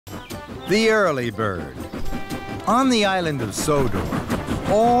The early bird. On the island of Sodor,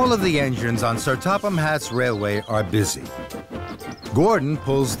 all of the engines on Sir Topham Hatt's railway are busy. Gordon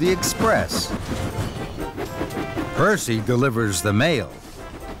pulls the express. Percy delivers the mail.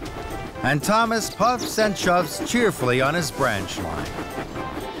 And Thomas puffs and chuffs cheerfully on his branch line.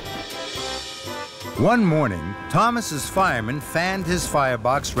 One morning, Thomas's fireman fanned his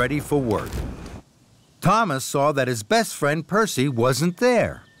firebox ready for work. Thomas saw that his best friend Percy wasn't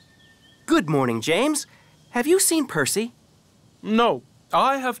there. Good morning, James. Have you seen Percy? No,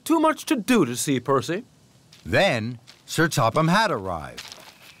 I have too much to do to see Percy. Then, Sir Topham Hatt arrived.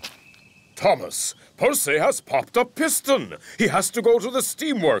 Thomas, Percy has popped a piston. He has to go to the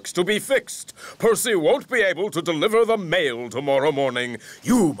steamworks to be fixed. Percy won't be able to deliver the mail tomorrow morning.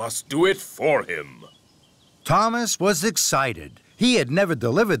 You must do it for him. Thomas was excited. He had never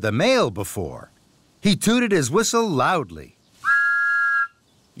delivered the mail before. He tooted his whistle loudly.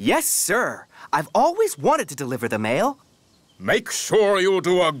 Yes, sir. I've always wanted to deliver the mail. Make sure you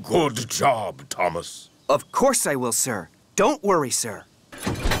do a good job, Thomas. Of course I will, sir. Don't worry, sir.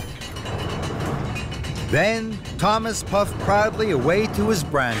 Then Thomas puffed proudly away to his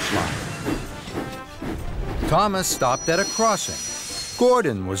branch line. Thomas stopped at a crossing.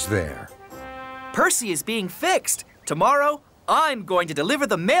 Gordon was there. Percy is being fixed. Tomorrow, I'm going to deliver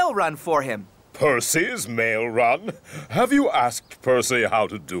the mail run for him. Percy's mail run? Have you asked Percy how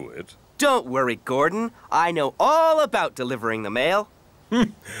to do it? Don't worry, Gordon. I know all about delivering the mail.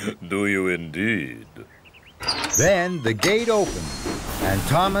 Do you indeed? Then the gate opened, and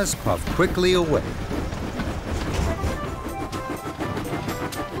Thomas puffed quickly away.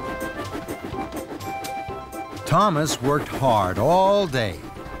 Thomas worked hard all day.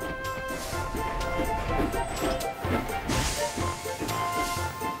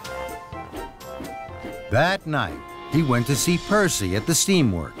 That night, he went to see Percy at the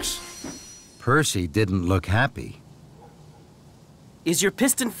steamworks. Percy didn't look happy. Is your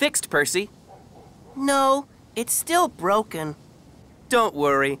piston fixed, Percy? No, it's still broken. Don't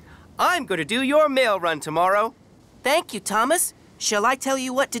worry. I'm going to do your mail run tomorrow. Thank you, Thomas. Shall I tell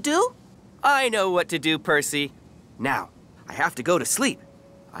you what to do? I know what to do, Percy. Now, I have to go to sleep.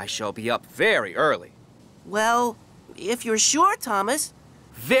 I shall be up very early. Well, if you're sure, Thomas.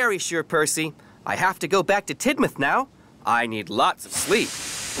 Very sure, Percy. I have to go back to Tidmouth now. I need lots of sleep.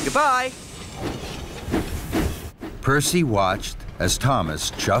 Goodbye. Percy watched as Thomas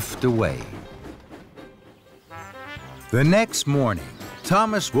chuffed away. The next morning,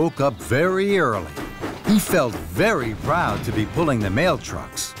 Thomas woke up very early. He felt very proud to be pulling the mail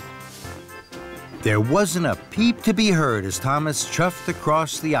trucks. There wasn't a peep to be heard as Thomas chuffed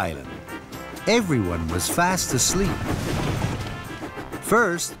across the island. Everyone was fast asleep.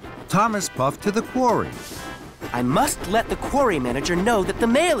 First, Thomas puffed to the quarry. I must let the quarry manager know that the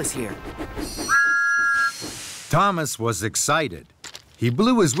mail is here. Thomas was excited. He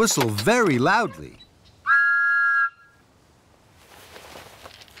blew his whistle very loudly.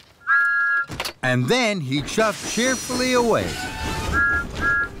 And then he chuffed cheerfully away.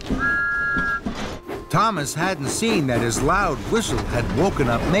 Thomas hadn't seen that his loud whistle had woken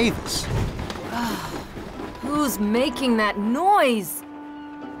up Mavis. Who's making that noise?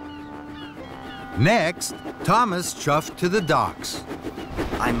 Next, Thomas chuffed to the docks.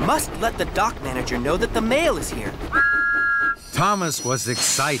 I must let the dock manager know that the mail is here. Thomas was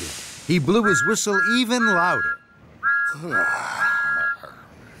excited. He blew his whistle even louder.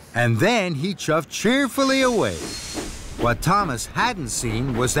 And then he chuffed cheerfully away. What Thomas hadn't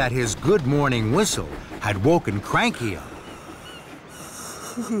seen was that his good morning whistle had woken Cranky up.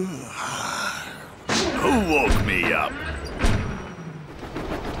 Who woke me up?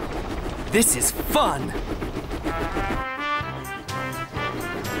 This is fun!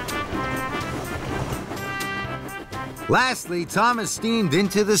 Lastly, Thomas steamed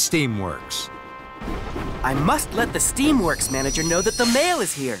into the steamworks. I must let the steamworks manager know that the mail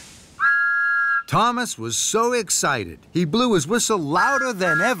is here. Thomas was so excited, he blew his whistle louder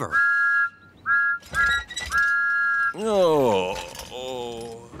than ever. Oh.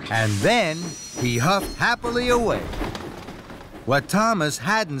 And then he huffed happily away. What Thomas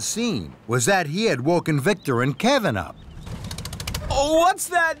hadn't seen was that he had woken Victor and Kevin up. Oh, what's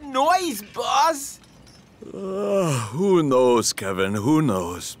that noise, boss? Who knows, Kevin? Who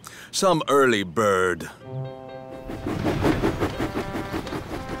knows? Some early bird.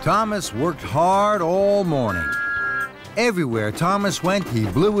 Thomas worked hard all morning. Everywhere Thomas went, he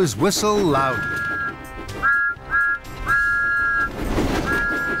blew his whistle loudly.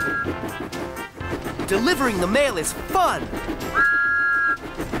 Delivering the mail is fun!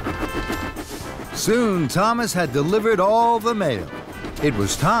 Soon, Thomas had delivered all the mail. It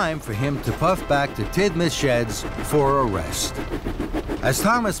was time for him to puff back to Tidmouth Sheds for a rest. As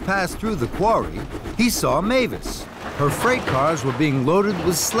Thomas passed through the quarry, he saw Mavis. Her freight cars were being loaded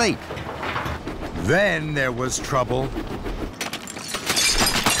with slate. Then there was trouble.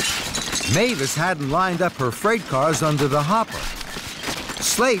 Mavis hadn't lined up her freight cars under the hopper.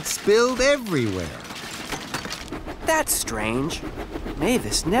 Slate spilled everywhere. That's strange.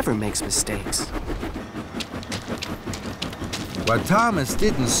 Mavis never makes mistakes. What Thomas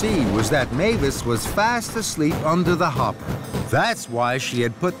didn't see was that Mavis was fast asleep under the hopper. That's why she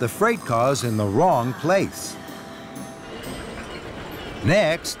had put the freight cars in the wrong place.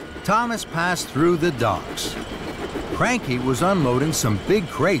 Next, Thomas passed through the docks. Cranky was unloading some big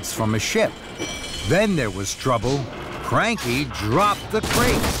crates from a ship. Then there was trouble. Cranky dropped the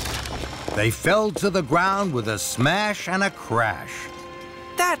crates. They fell to the ground with a smash and a crash.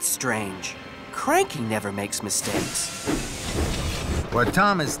 That's strange. Cranky never makes mistakes. What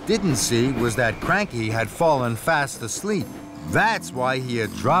Thomas didn't see was that Cranky had fallen fast asleep. That's why he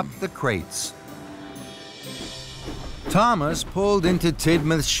had dropped the crates. Thomas pulled into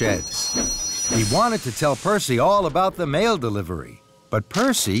Tidmouth Sheds. He wanted to tell Percy all about the mail delivery, but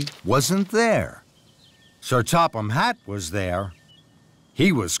Percy wasn't there. Sir Topham Hatt was there.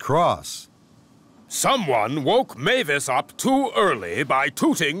 He was cross. Someone woke Mavis up too early by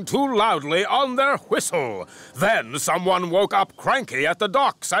tooting too loudly on their whistle. Then someone woke up Cranky at the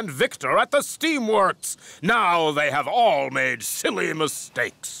docks and Victor at the steamworks. Now they have all made silly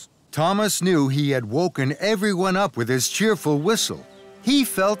mistakes. Thomas knew he had woken everyone up with his cheerful whistle. He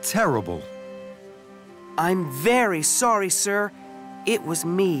felt terrible. I'm very sorry, sir. It was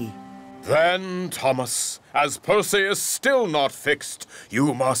me. Then, Thomas, as Percy is still not fixed,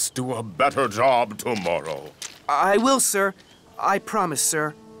 you must do a better job tomorrow. I will, sir. I promise,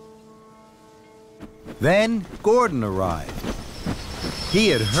 sir. Then Gordon arrived. He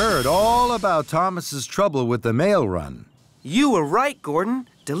had heard all about Thomas's trouble with the mail run. You were right, Gordon.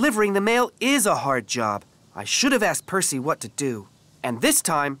 Delivering the mail is a hard job. I should have asked Percy what to do. And this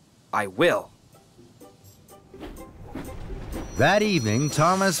time, I will. That evening,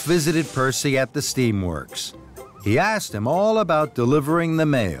 Thomas visited Percy at the steamworks. He asked him all about delivering the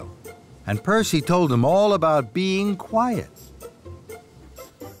mail, and Percy told him all about being quiet.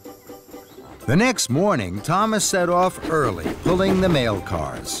 The next morning, Thomas set off early, pulling the mail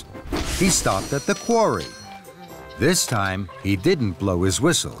cars. He stopped at the quarry. This time, he didn't blow his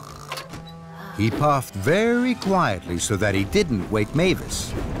whistle. He puffed very quietly so that he didn't wake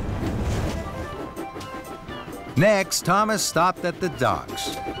Mavis. Next, Thomas stopped at the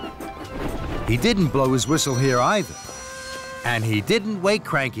docks. He didn't blow his whistle here either. And he didn't wake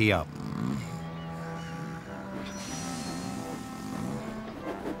Cranky up.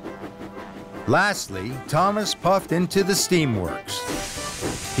 Lastly, Thomas puffed into the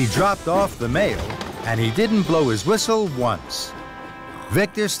steamworks. He dropped off the mail, and he didn't blow his whistle once.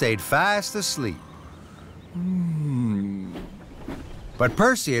 Victor stayed fast asleep. But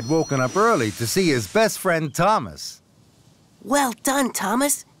Percy had woken up early to see his best friend Thomas. Well done,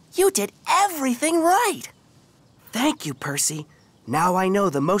 Thomas. You did everything right. Thank you, Percy. Now I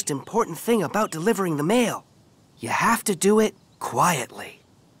know the most important thing about delivering the mail. You have to do it quietly.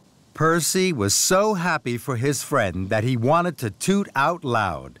 Percy was so happy for his friend that he wanted to toot out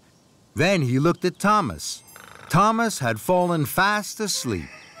loud. Then he looked at Thomas. Thomas had fallen fast asleep.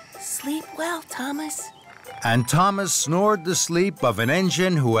 Sleep well, Thomas. And Thomas snored the sleep of an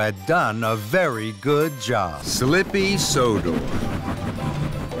engine who had done a very good job. Slippy Sodor.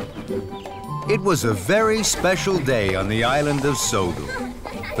 It was a very special day on the island of Sodor.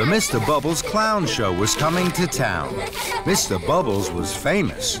 The Mr. Bubbles clown show was coming to town. Mr. Bubbles was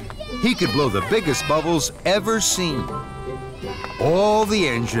famous. He could blow the biggest bubbles ever seen. All the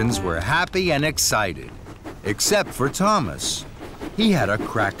engines were happy and excited, except for Thomas. He had a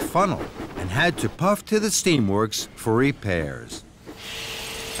cracked funnel and had to puff to the steamworks for repairs.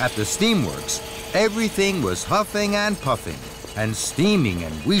 At the steamworks, everything was huffing and puffing and steaming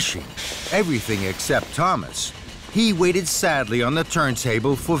and wheeshing, everything except Thomas. He waited sadly on the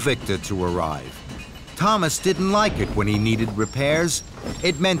turntable for Victor to arrive. Thomas didn't like it when he needed repairs.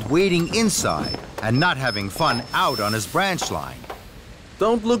 It meant waiting inside and not having fun out on his branch line.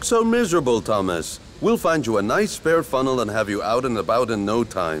 Don't look so miserable, Thomas. We'll find you a nice spare funnel and have you out and about in no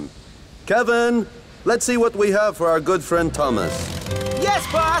time. Kevin, let's see what we have for our good friend Thomas.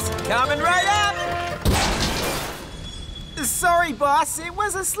 Yes, boss! Coming right up! Sorry, boss. It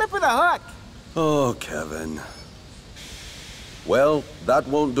was a slip of the hook. Oh, Kevin. Well, that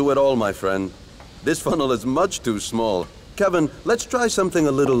won't do at all, my friend. This funnel is much too small. Kevin, let's try something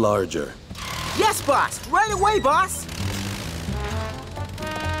a little larger. Yes, boss. Right away, boss.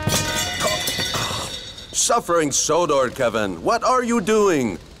 suffering Sodor, Kevin. What are you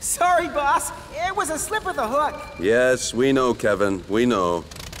doing? Sorry, boss. It was a slip of the hook. Yes, we know, Kevin. We know.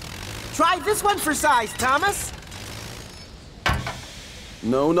 Try this one for size, Thomas.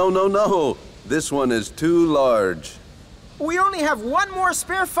 No, no, no, no. This one is too large. We only have one more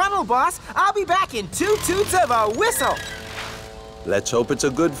spare funnel, boss. I'll be back in 2 toots of a whistle. Let's hope it's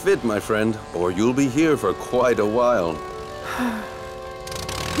a good fit, my friend, or you'll be here for quite a while.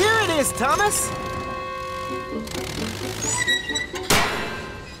 Here it is, Thomas.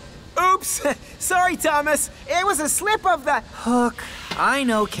 Oops. Sorry, Thomas. It was a slip of the hook. I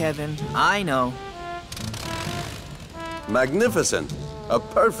know, Kevin. I know. Magnificent. A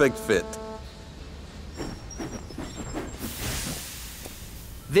perfect fit.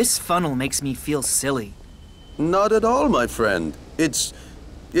 This funnel makes me feel silly. Not at all, my friend. It's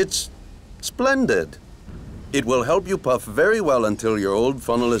splendid. It will help you puff very well until your old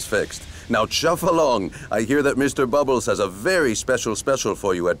funnel is fixed. Now chuff along. I hear that Mr. Bubbles has a very special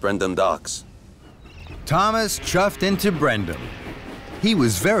for you at Brendam Docks. Thomas chuffed into Brendam. He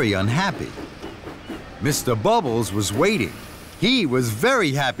was very unhappy. Mr. Bubbles was waiting. He was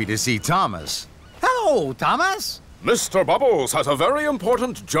very happy to see Thomas. Hello, Thomas. Mr. Bubbles has a very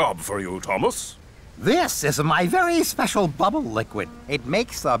important job for you, Thomas. This is my very special bubble liquid. It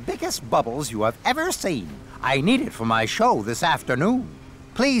makes the biggest bubbles you have ever seen. I need it for my show this afternoon.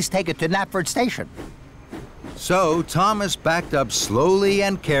 Please take it to Knapford Station. So Thomas backed up slowly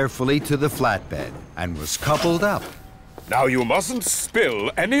and carefully to the flatbed and was coupled up. Now you mustn't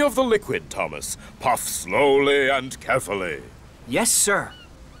spill any of the liquid, Thomas. Puff slowly and carefully. Yes, sir.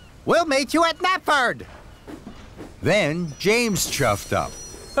 We'll meet you at Knapford. Then James chuffed up.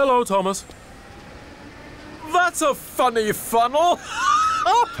 Hello, Thomas. That's a funny funnel.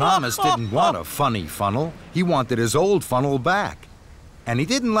 Thomas didn't want a funny funnel. He wanted his old funnel back. And he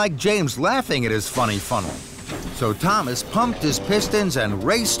didn't like James laughing at his funny funnel. So Thomas pumped his pistons and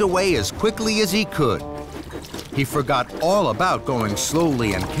raced away as quickly as he could. He forgot all about going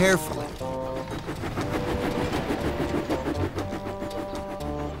slowly and carefully.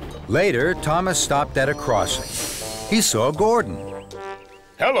 Later, Thomas stopped at a crossing. He saw Gordon.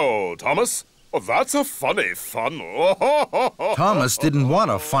 Hello, Thomas. Oh, that's a funny funnel. Thomas didn't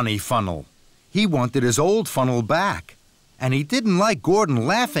want a funny funnel. He wanted his old funnel back. And he didn't like Gordon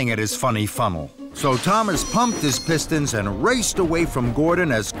laughing at his funny funnel. So Thomas pumped his pistons and raced away from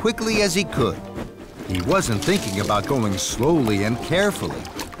Gordon as quickly as he could. He wasn't thinking about going slowly and carefully.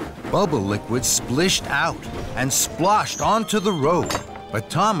 Bubble liquid splished out and sploshed onto the road. But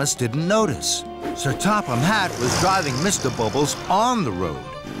Thomas didn't notice. Sir Topham Hatt was driving Mr. Bubbles on the road.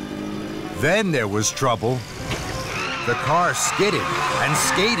 Then there was trouble. The car skidded and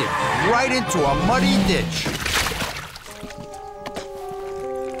skated right into a muddy ditch.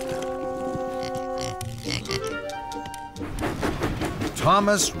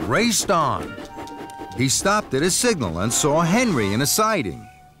 Thomas raced on. He stopped at a signal and saw Henry in a siding.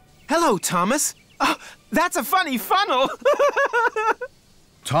 Hello, Thomas. Oh, that's a funny funnel.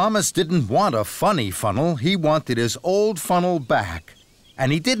 Thomas didn't want a funny funnel. He wanted his old funnel back.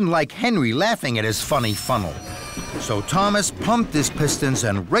 And he didn't like Henry laughing at his funny funnel. So Thomas pumped his pistons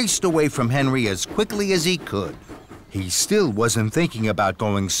and raced away from Henry as quickly as he could. He still wasn't thinking about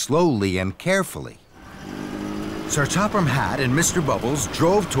going slowly and carefully. Sir Topham Hatt and Mr. Bubbles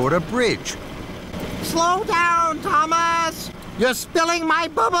drove toward a bridge. Slow down, Thomas. You're spilling my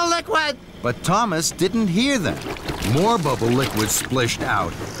bubble liquid. But Thomas didn't hear them. More bubble liquid splished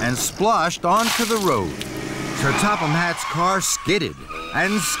out and splashed onto the road. Sir Topham Hatt's car skidded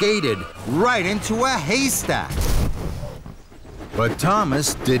and skated right into a haystack. But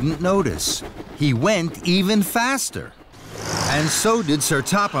Thomas didn't notice. He went even faster. And so did Sir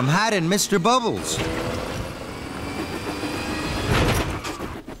Topham Hatt and Mr. Bubbles.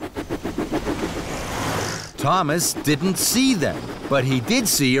 Thomas didn't see them, but he did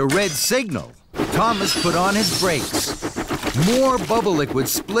see a red signal. Thomas put on his brakes. More bubble liquid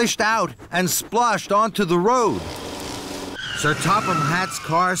splished out and splashed onto the road. Sir Topham Hatt's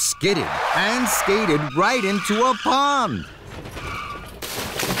car skidded and skated right into a pond.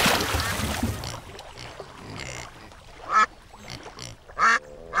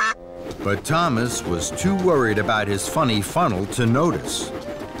 But Thomas was too worried about his funny funnel to notice.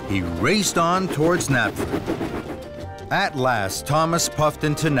 He raced on towards Knapford. At last, Thomas puffed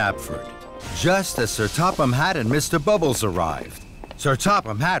into Knapford, just as Sir Topham Hatt and Mr. Bubbles arrived. Sir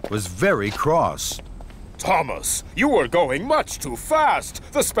Topham Hatt was very cross. Thomas, you were going much too fast.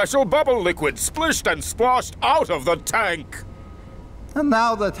 The special bubble liquid splished and splashed out of the tank. And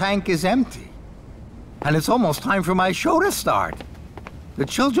now the tank is empty. And it's almost time for my show to start. The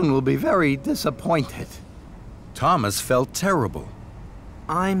children will be very disappointed. Thomas felt terrible.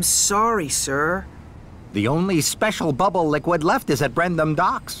 I'm sorry, sir. The only special bubble liquid left is at Brendam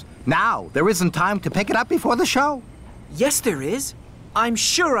Docks. Now, there isn't time to pick it up before the show. Yes, there is. I'm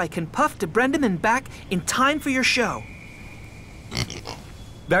sure I can puff to Brendam and back in time for your show.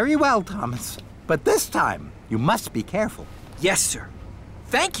 Very well, Thomas. But this time, you must be careful. Yes, sir.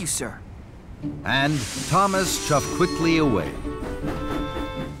 Thank you, sir. And Thomas chuffed quickly away.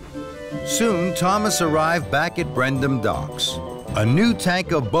 Soon, Thomas arrived back at Brendam Docks. A new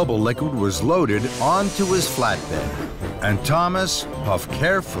tank of bubble liquid was loaded onto his flatbed, and Thomas puffed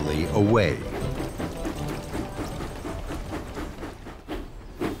carefully away.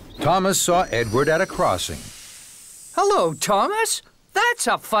 Thomas saw Edward at a crossing. Hello, Thomas. That's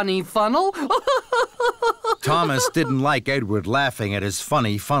a funny funnel. Thomas didn't like Edward laughing at his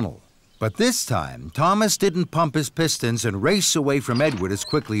funny funnel. But this time, Thomas didn't pump his pistons and race away from Edward as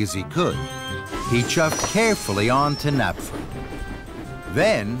quickly as he could. He chuffed carefully on to Knapford.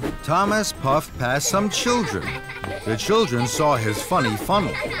 Then, Thomas puffed past some children. The children saw his funny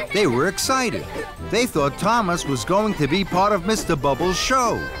funnel. They were excited. They thought Thomas was going to be part of Mr. Bubble's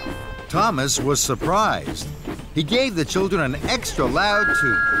show. Thomas was surprised. He gave the children an extra loud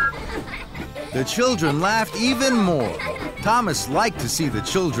toot. The children laughed even more. Thomas liked to see the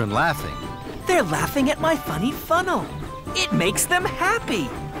children laughing. They're laughing at my funny funnel. It makes them happy.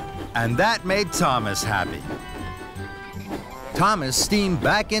 And that made Thomas happy. Thomas steamed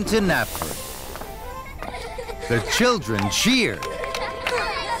back into Knapford. The children cheered.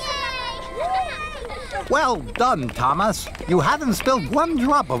 Well done, Thomas. You haven't spilled one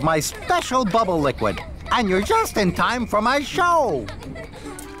drop of my special bubble liquid. And you're just in time for my show.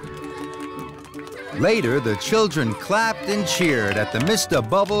 Later, the children clapped and cheered at the Mr.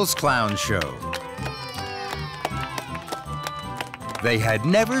 Bubbles Clown Show. They had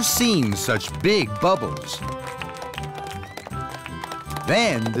never seen such big bubbles.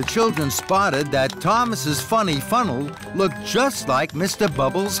 Then the children spotted that Thomas's funny funnel looked just like Mr.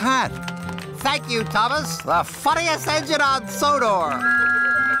 Bubbles' hat. Thank you, Thomas. The funniest engine on Sodor.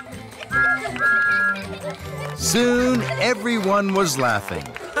 Soon, everyone was laughing,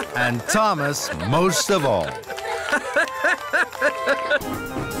 and Thomas most of all.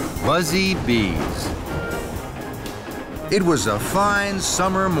 Buzzy bees. It was a fine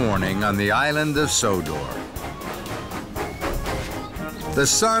summer morning on the island of Sodor. The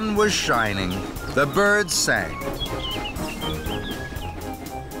sun was shining, the birds sang.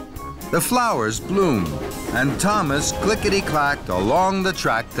 The flowers bloomed, and Thomas clickety-clacked along the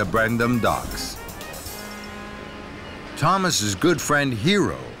track to Brendam Docks. Thomas's good friend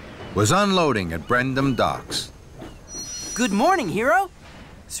Hero was unloading at Brendam Docks. Good morning, Hero.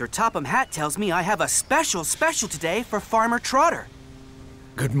 Sir Topham Hatt tells me I have a special today for Farmer Trotter.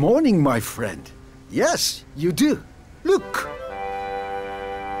 Good morning, my friend. Yes, you do. Look.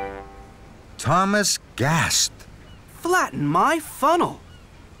 Thomas gasped. Flatten my funnel.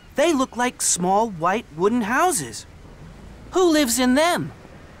 They look like small white wooden houses. Who lives in them?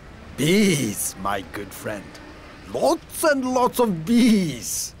 Bees, my good friend. Lots and lots of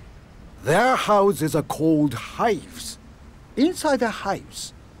bees. Their houses are called hives. Inside the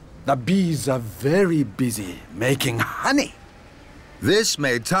hives, the bees are very busy making honey. This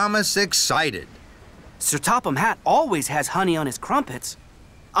made Thomas excited. Sir Topham Hatt always has honey on his crumpets.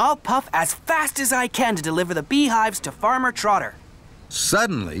 I'll puff as fast as I can to deliver the beehives to Farmer Trotter.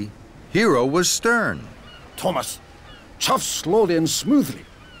 Suddenly, Hero was stern. Thomas, chuff slowly and smoothly.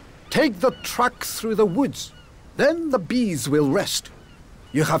 Take the truck through the woods. Then the bees will rest.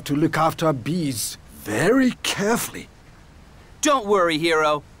 You have to look after bees very carefully. Don't worry,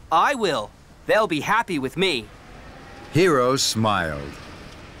 Hero. I will. They'll be happy with me. Hero smiled.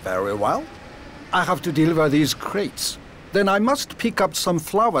 Very well. I have to deliver these crates. Then I must pick up some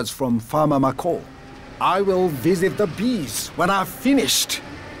flowers from Farmer McCall. I will visit the bees when I've finished.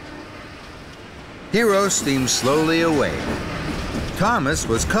 Hero steamed slowly away. Thomas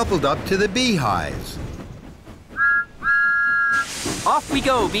was coupled up to the beehives. Off we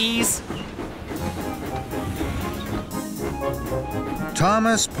go, bees.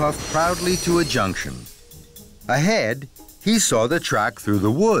 Thomas puffed proudly to a junction. Ahead, he saw the track through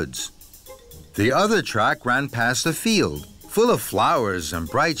the woods. The other track ran past a field, full of flowers and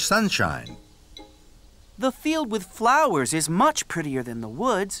bright sunshine. The field with flowers is much prettier than the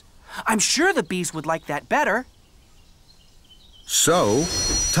woods. I'm sure the bees would like that better. So,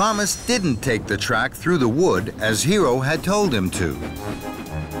 Thomas didn't take the track through the wood as Hero had told him to.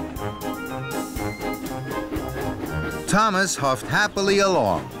 Thomas huffed happily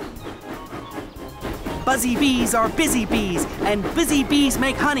along. Buzzy bees are busy bees, and busy bees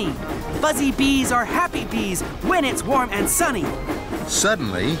make honey. Buzzy bees are happy bees when it's warm and sunny.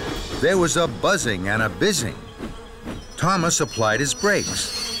 Suddenly, there was a buzzing and a bizzing. Thomas applied his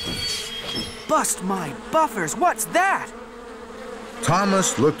brakes. Bust my buffers, what's that?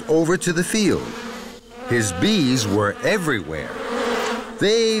 Thomas looked over to the field. His bees were everywhere.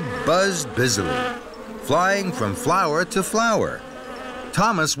 They buzzed busily, flying from flower to flower.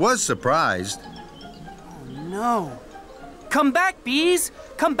 Thomas was surprised. Oh, no. Come back, bees!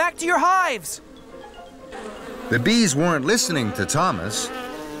 Come back to your hives! The bees weren't listening to Thomas.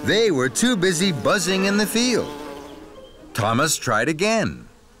 They were too busy buzzing in the field. Thomas tried again.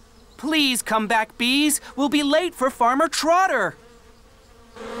 Please come back, bees. We'll be late for Farmer Trotter.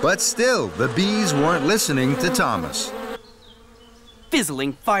 But still, the bees weren't listening to Thomas.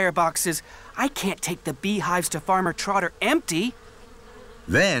 Fizzling fireboxes. I can't take the beehives to Farmer Trotter empty.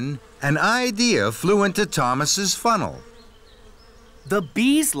 Then, an idea flew into Thomas's funnel. The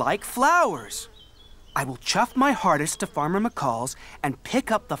bees like flowers. I will chuff my hardest to Farmer McCall's and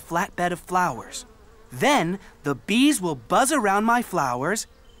pick up the flatbed of flowers. Then, the bees will buzz around my flowers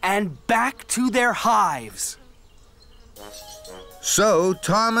and back to their hives. So,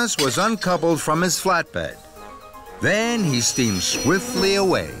 Thomas was uncoupled from his flatbed. Then he steamed swiftly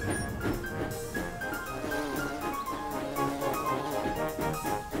away.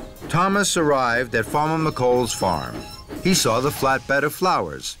 Thomas arrived at Farmer McCall's farm. He saw the flatbed of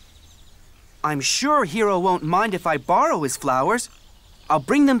flowers. I'm sure Hero won't mind if I borrow his flowers. I'll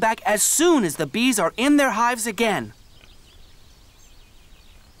bring them back as soon as the bees are in their hives again.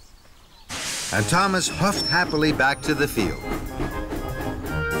 And Thomas huffed happily back to the field.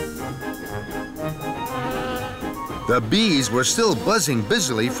 The bees were still buzzing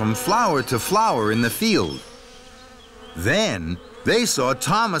busily from flower to flower in the field. Then they saw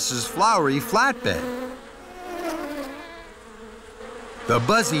Thomas's flowery flatbed. The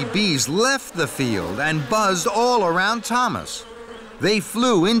buzzy bees left the field and buzzed all around Thomas. They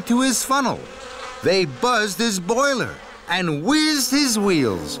flew into his funnel. They buzzed his boiler and whizzed his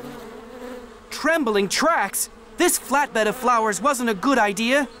wheels. Trembling tracks! This flatbed of flowers wasn't a good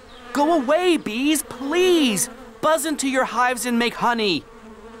idea. Go away, bees, please! Buzz into your hives and make honey.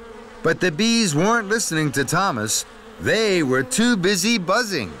 But the bees weren't listening to Thomas. They were too busy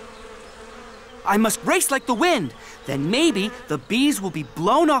buzzing. I must race like the wind. Then maybe the bees will be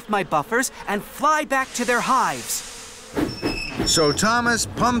blown off my buffers and fly back to their hives. So Thomas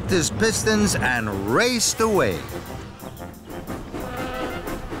pumped his pistons and raced away.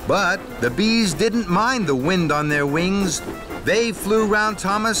 But the bees didn't mind the wind on their wings. They flew round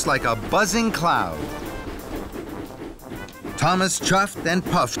Thomas like a buzzing cloud. Thomas chuffed and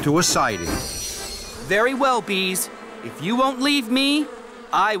puffed to a siding. Very well, bees. If you won't leave me,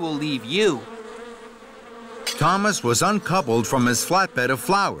 I will leave you. Thomas was uncoupled from his flatbed of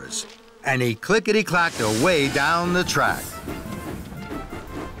flowers, and he clickety-clacked away down the track.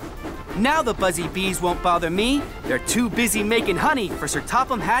 Now the buzzy bees won't bother me. They're too busy making honey for Sir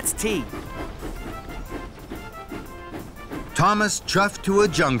Topham Hatt's tea. Thomas chuffed to a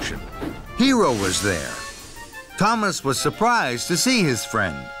junction. Hero was there. Thomas was surprised to see his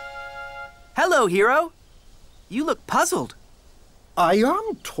friend. Hello, Hero. You look puzzled. I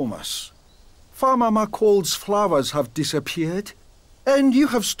am Thomas. Farmer McCall's flowers have disappeared, and you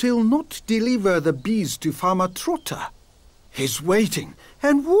have still not delivered the bees to Farmer Trotter. He's waiting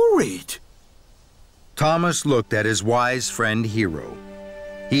and worried. Thomas looked at his wise friend Hero.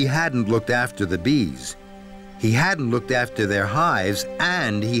 He hadn't looked after the bees. He hadn't looked after their hives,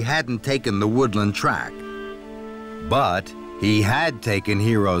 and he hadn't taken the woodland track. But he had taken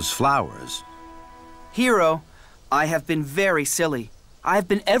Hero's flowers. Hero, I have been very silly. I have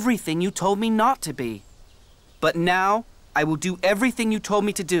been everything you told me not to be. But now, I will do everything you told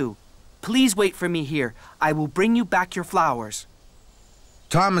me to do. Please wait for me here. I will bring you back your flowers.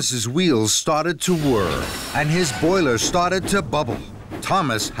 Thomas's wheels started to whir, and his boiler started to bubble.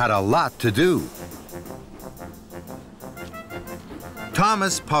 Thomas had a lot to do.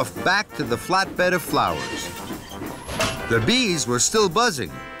 Thomas puffed back to the flatbed of flowers. The bees were still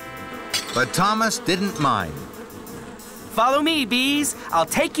buzzing, but Thomas didn't mind. Follow me, bees. I'll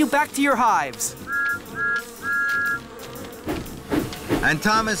take you back to your hives. And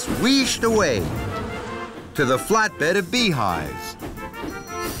Thomas wheeshed away to the flatbed of beehives.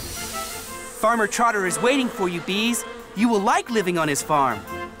 Farmer Trotter is waiting for you, bees. You will like living on his farm.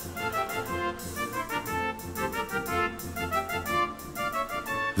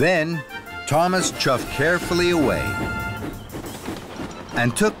 Then Thomas chuffed carefully away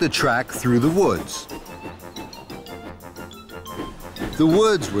and took the track through the woods. The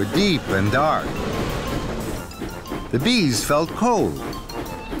woods were deep and dark. The bees felt cold.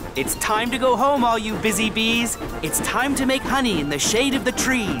 It's time to go home, all you busy bees. It's time to make honey in the shade of the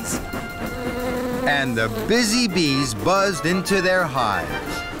trees. And the busy bees buzzed into their hives.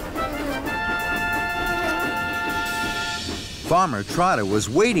 Farmer Trotter was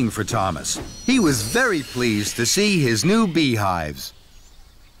waiting for Thomas. He was very pleased to see his new beehives.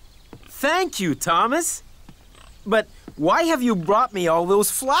 Thank you, Thomas. But why have you brought me all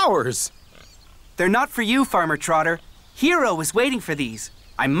those flowers? They're not for you, Farmer Trotter. Hero is waiting for these.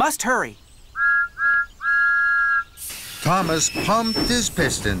 I must hurry. Thomas pumped his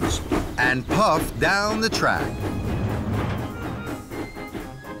pistons and puffed down the track.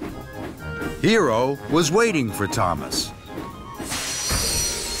 Hero was waiting for Thomas.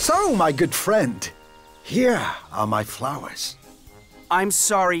 So, my good friend, here are my flowers. I'm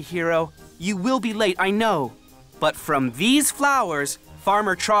sorry, Hero. You will be late, I know. But from these flowers,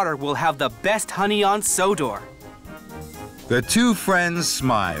 Farmer Trotter will have the best honey on Sodor. The two friends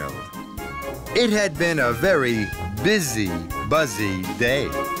smiled. It had been a very busy, buzzy day.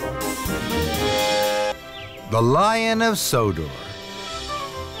 The Lion of Sodor.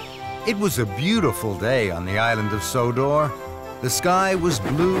 It was a beautiful day on the island of Sodor. The sky was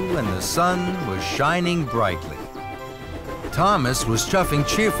blue and the sun was shining brightly. Thomas was chuffing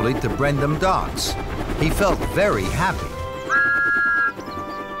cheerfully to Brendam Docks. He felt very happy.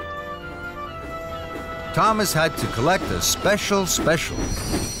 Thomas had to collect a special,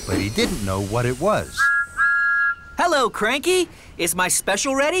 but he didn't know what it was. Hello, Cranky. Is my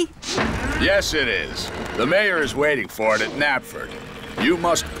special ready? Yes, it is. The mayor is waiting for it at Knapford. You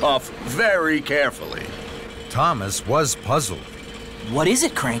must puff very carefully. Thomas was puzzled. What is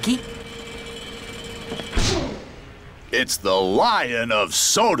it, Cranky? It's the Lion of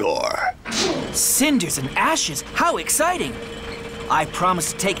Sodor. Cinders and ashes, how exciting! I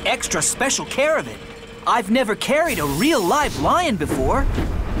promise to take extra special care of it. I've never carried a real live lion before.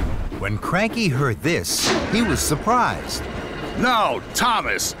 When Cranky heard this, he was surprised. No,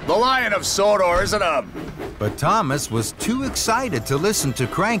 Thomas, the Lion of Sodor isn't a... But Thomas was too excited to listen to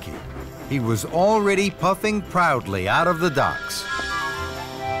Cranky. He was already puffing proudly out of the docks.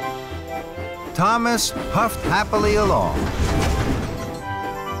 Thomas puffed happily along.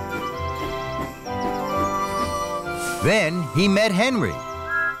 Then he met Henry.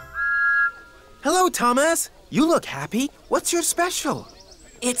 Hello, Thomas. You look happy. What's your special?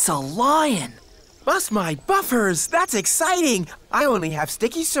 It's a lion. Bust my buffers. That's exciting. I only have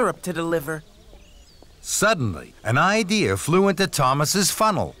sticky syrup to deliver. Suddenly, an idea flew into Thomas's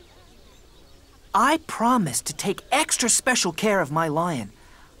funnel. I promised to take extra special care of my lion.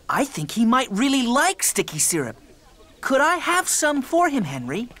 I think he might really like sticky syrup. Could I have some for him,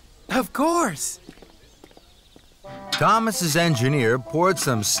 Henry? Of course. Thomas's engineer poured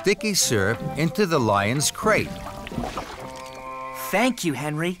some sticky syrup into the lion's crate. Thank you,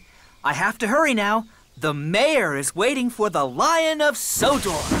 Henry. I have to hurry now. The mayor is waiting for the Lion of Sodor.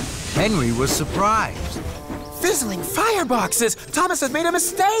 Henry was surprised. Fizzling fireboxes! Thomas has made a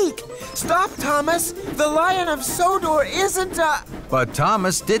mistake! Stop, Thomas! The Lion of Sodor isn't a... But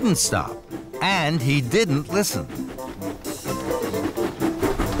Thomas didn't stop, and he didn't listen.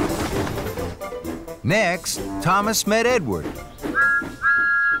 Next, Thomas met Edward.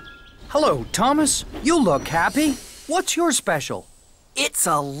 Hello, Thomas. You look happy. What's your special? It's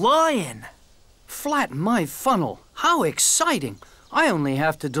a lion. Flatten my funnel. How exciting. I only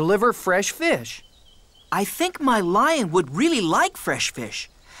have to deliver fresh fish. I think my lion would really like fresh fish.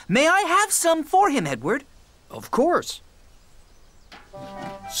 May I have some for him, Edward? Of course.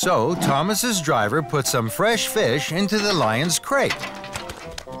 So Thomas's driver put some fresh fish into the lion's crate.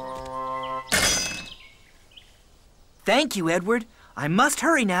 Thank you, Edward. I must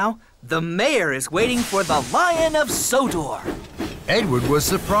hurry now. The mayor is waiting for the Lion of Sodor. Edward was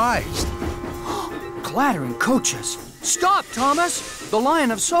surprised. Clattering coaches. Stop, Thomas! The Lion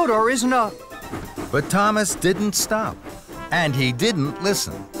of Sodor isn't a... But Thomas didn't stop, and he didn't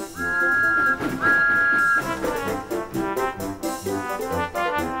listen.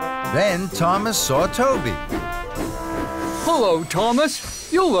 Then Thomas saw Toby. Hello,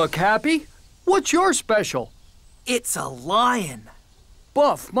 Thomas. You look happy. What's your special? It's a lion.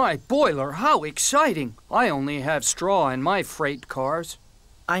 Buff my boiler, how exciting. I only have straw in my freight cars.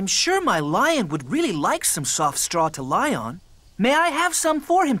 I'm sure my lion would really like some soft straw to lie on. May I have some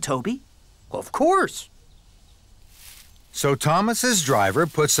for him, Toby? Of course. So Thomas's driver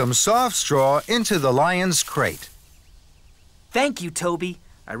put some soft straw into the lion's crate. Thank you, Toby.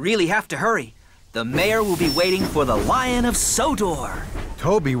 I really have to hurry. The mayor will be waiting for the Lion of Sodor.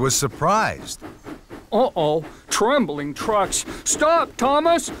 Toby was surprised. Uh-oh, trembling trucks. Stop,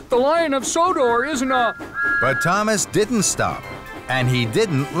 Thomas! The Lion of Sodor isn't a... But Thomas didn't stop, and he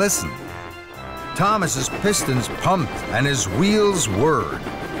didn't listen. Thomas's pistons pumped and his wheels whirred.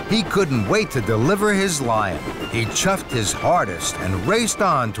 He couldn't wait to deliver his lion. He chuffed his hardest and raced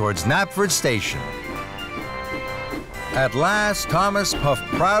on towards Knapford Station. At last, Thomas puffed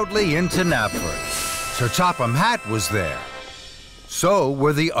proudly into Knapford. Sir Topham Hatt was there. So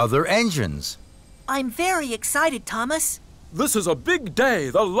were the other engines. I'm very excited, Thomas. This is a big day.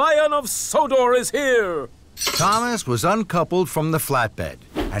 The Lion of Sodor is here. Thomas was uncoupled from the flatbed,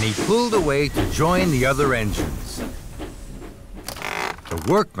 and he pulled away to join the other engines. The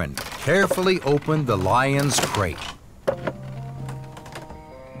workmen carefully opened the lion's crate.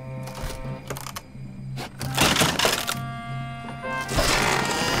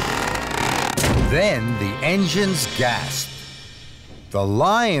 Then the engines gasped. The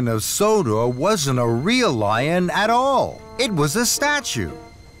Lion of Sodor wasn't a real lion at all. It was a statue.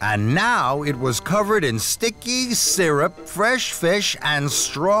 And now it was covered in sticky syrup, fresh fish, and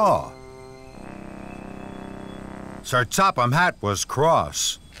straw. Sir Topham Hatt was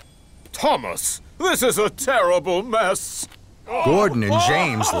cross. Thomas, this is a terrible mess. Gordon and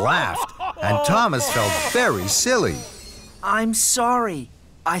James laughed, and Thomas felt very silly. I'm sorry.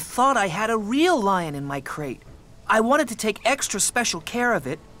 I thought I had a real lion in my crate. I wanted to take extra special care of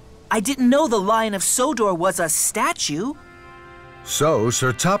it. I didn't know the Lion of Sodor was a statue. So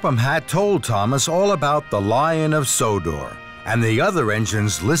Sir Topham Hatt told Thomas all about the Lion of Sodor, and the other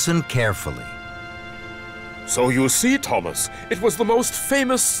engines listened carefully. So you see, Thomas, it was the most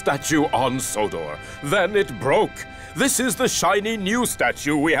famous statue on Sodor. Then it broke. This is the shiny new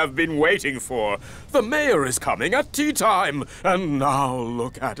statue we have been waiting for. The mayor is coming at tea time, and now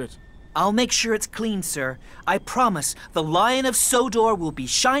look at it. I'll make sure it's clean, sir. I promise the Lion of Sodor will be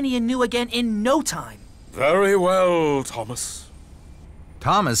shiny and new again in no time. Very well, Thomas.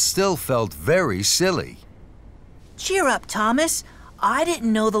 Thomas still felt very silly. Cheer up, Thomas. I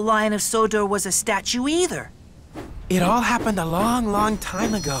didn't know the Lion of Sodor was a statue either. It all happened a long, long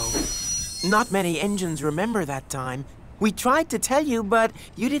time ago. Not many engines remember that time. We tried to tell you, but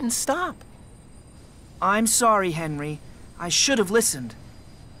you didn't stop. I'm sorry, Henry. I should have listened.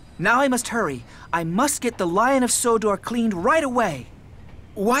 Now I must hurry. I must get the Lion of Sodor cleaned right away.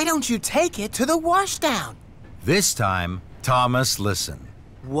 Why don't you take it to the washdown? This time, Thomas listened.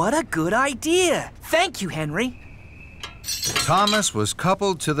 What a good idea! Thank you, Henry. Thomas was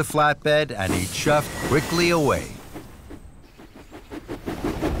coupled to the flatbed and he chuffed quickly away.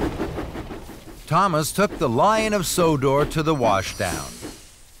 Thomas took the Lion of Sodor to the washdown.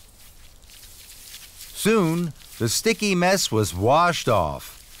 Soon, the sticky mess was washed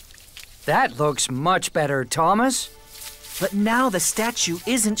off. That looks much better, Thomas. But now the statue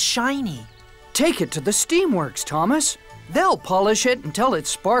isn't shiny. Take it to the steamworks, Thomas. They'll polish it until it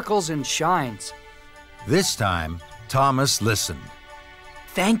sparkles and shines. This time, Thomas listened.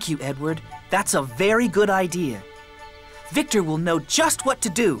 Thank you, Edward. That's a very good idea. Victor will know just what to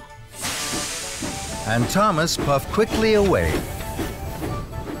do. And Thomas puffed quickly away.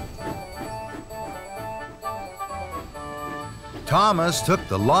 Thomas took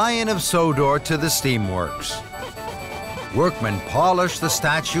the Lion of Sodor to the steamworks. Workmen polished the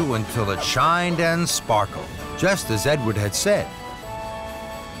statue until it shined and sparkled, just as Edward had said.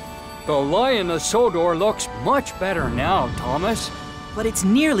 The Lion of Sodor looks much better now, Thomas. But it's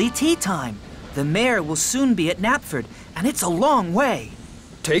nearly tea time. The mayor will soon be at Knapford, and it's a long way.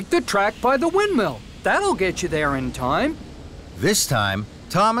 Take the track by the windmill. That'll get you there in time. This time,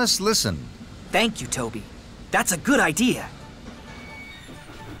 Thomas listened. Thank you, Toby. That's a good idea.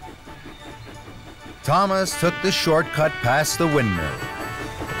 Thomas took the shortcut past the windmill.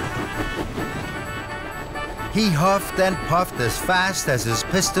 He huffed and puffed as fast as his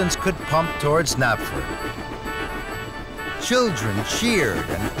pistons could pump towards Knapford. Children cheered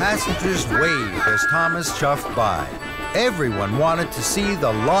and passengers waved as Thomas chuffed by. Everyone wanted to see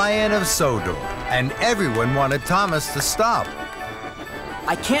the Lion of Sodor, and everyone wanted Thomas to stop.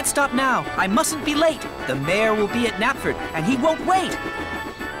 I can't stop now. I mustn't be late. The mayor will be at Knapford, and he won't wait.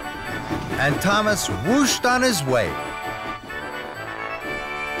 And Thomas whooshed on his way.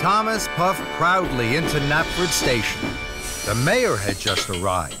 Thomas puffed proudly into Knapford Station. The mayor had just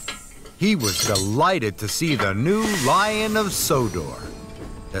arrived. He was delighted to see the new Lion of Sodor.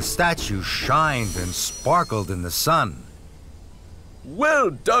 The statue shined and sparkled in the sun. Well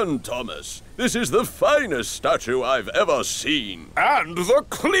done, Thomas. This is the finest statue I've ever seen. And the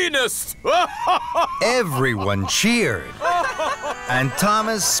cleanest! Everyone cheered. And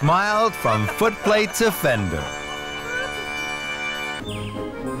Thomas smiled from footplate to fender.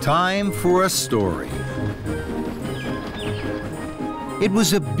 Time for a story. It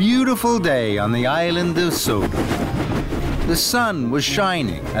was a beautiful day on the island of Sodor. The sun was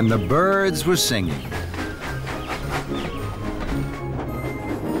shining and the birds were singing.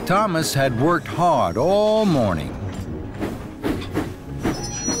 Thomas had worked hard all morning.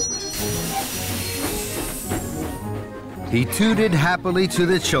 He tooted happily to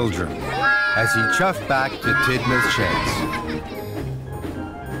the children as he chuffed back to Tidmouth sheds.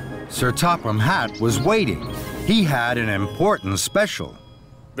 Sir Topham Hatt was waiting. He had an important special.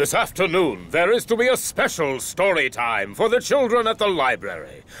 This afternoon, there is to be a special story time for the children at the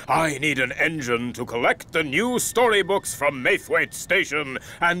library. I need an engine to collect the new storybooks from Maithwaite Station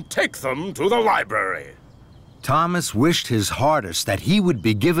and take them to the library. Thomas wished his hardest that he would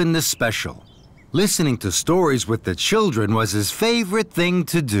be given the special. Listening to stories with the children was his favorite thing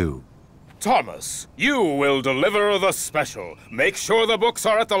to do. Thomas, you will deliver the special. Make sure the books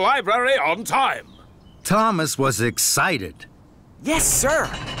are at the library on time. Thomas was excited. Yes, sir.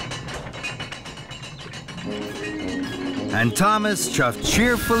 And Thomas chuffed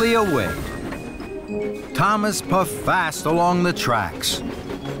cheerfully away. Thomas puffed fast along the tracks.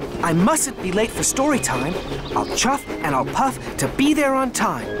 I mustn't be late for story time. I'll chuff and I'll puff to be there on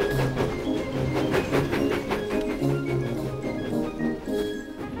time.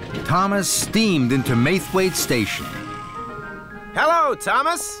 Thomas steamed into Maithwaite Station. Hello,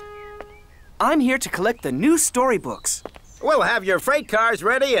 Thomas. I'm here to collect the new storybooks. We'll have your freight cars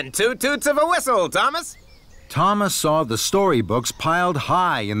ready in 2 toots of a whistle, Thomas. Thomas saw the storybooks piled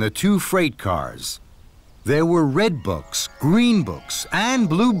high in the 2 freight cars. There were red books, green books, and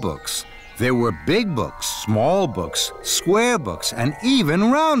blue books. There were big books, small books, square books, and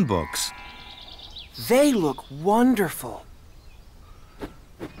even round books. They look wonderful.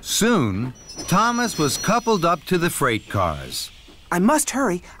 Soon, Thomas was coupled up to the freight cars. I must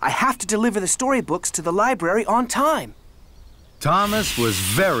hurry. I have to deliver the storybooks to the library on time. Thomas was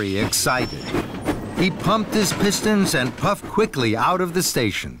very excited. He pumped his pistons and puffed quickly out of the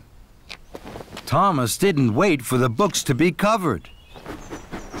station. Thomas didn't wait for the books to be covered.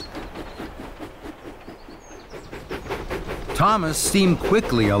 Thomas steamed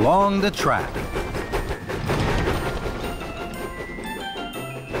quickly along the track.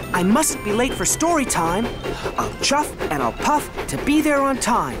 I mustn't be late for story time. I'll chuff and I'll puff to be there on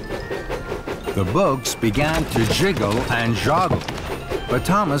time. The books began to jiggle and joggle, but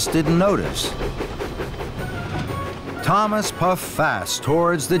Thomas didn't notice. Thomas puffed fast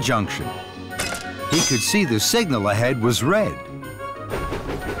towards the junction. He could see the signal ahead was red.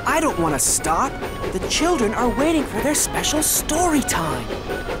 I don't want to stop. The children are waiting for their special story time.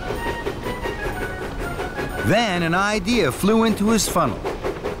 Then an idea flew into his funnel.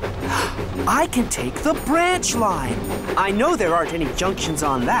 I can take the branch line. I know there aren't any junctions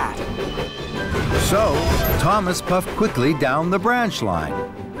on that. So, Thomas puffed quickly down the branch line.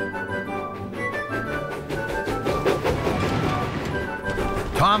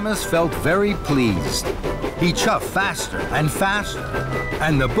 Thomas felt very pleased. He chuffed faster and faster,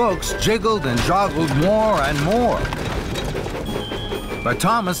 and the books jiggled and joggled more and more. But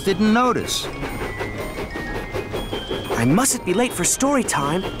Thomas didn't notice. I mustn't be late for story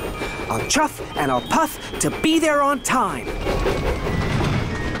time. I'll chuff and I'll puff to be there on time.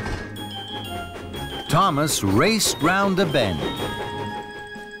 Thomas raced round a bend.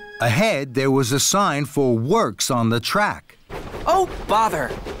 Ahead, there was a sign for works on the track. Oh, bother!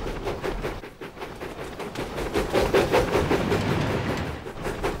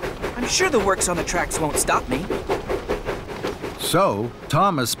 I'm sure the works on the tracks won't stop me. So,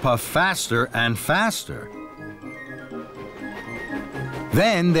 Thomas puffed faster and faster.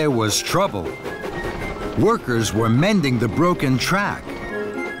 Then there was trouble. Workers were mending the broken track.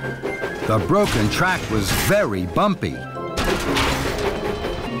 The broken track was very bumpy.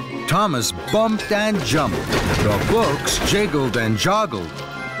 Thomas bumped and jumped. The books jiggled and joggled.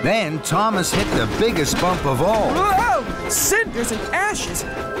 Then Thomas hit the biggest bump of all. Whoa! Cinders and ashes!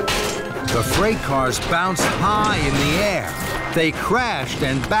 The freight cars bounced high in the air. They crashed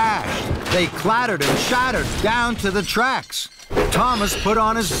and bashed. They clattered and shattered down to the tracks. Thomas put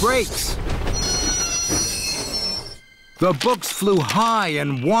on his brakes. The books flew high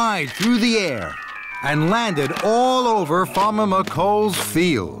and wide through the air and landed all over Farmer McColl's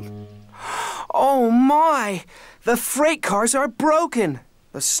field. Oh my! The freight cars are broken.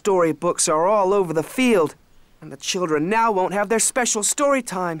 The storybooks are all over the field, and the children now won't have their special story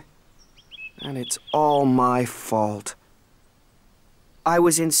time. And it's all my fault. I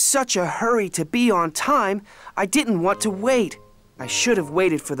was in such a hurry to be on time, I didn't want to wait. I should have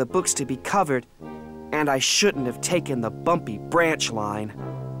waited for the books to be covered, and I shouldn't have taken the bumpy branch line.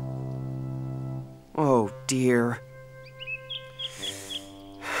 Oh, dear.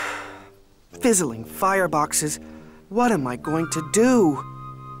 Fizzling fireboxes. What am I going to do?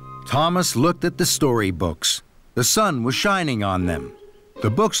 Thomas looked at the storybooks. The sun was shining on them. The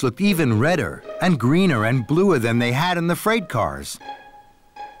books looked even redder and greener and bluer than they had in the freight cars.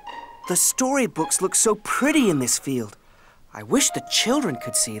 The storybooks look so pretty in this field. I wish the children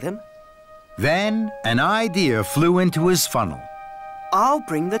could see them. Then an idea flew into his funnel. I'll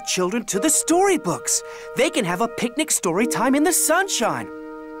bring the children to the storybooks. They can have a picnic story time in the sunshine.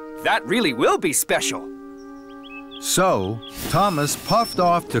 That really will be special. So, Thomas puffed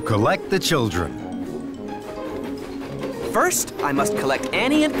off to collect the children. First, I must collect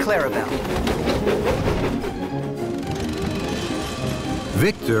Annie and Clarabelle.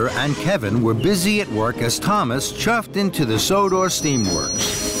 Victor and Kevin were busy at work as Thomas chuffed into the Sodor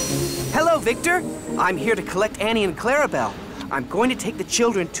steamworks. Hello, Victor. I'm here to collect Annie and Clarabelle. I'm going to take the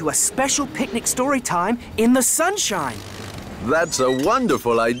children to a special picnic story time in the sunshine. That's a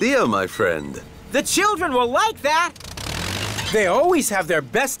wonderful idea, my friend. The children will like that. They always have their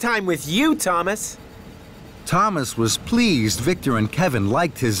best time with you, Thomas. Thomas was pleased Victor and Kevin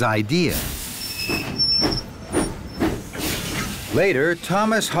liked his idea. Later,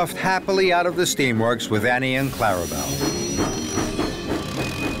 Thomas huffed happily out of the steamworks with Annie and Clarabelle.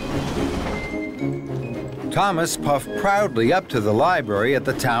 Thomas puffed proudly up to the library at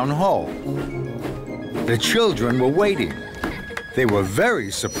the town hall. The children were waiting. They were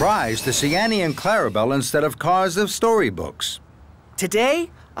very surprised to see Annie and Clarabelle instead of cars of storybooks. Today,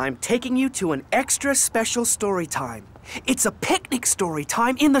 I'm taking you to an extra special story time. It's a picnic story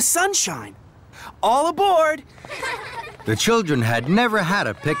time in the sunshine. All aboard! The children had never had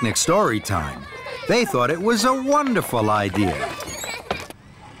a picnic story time. They thought it was a wonderful idea.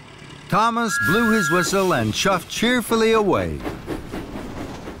 Thomas blew his whistle and chuffed cheerfully away.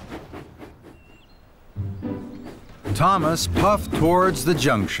 Thomas puffed towards the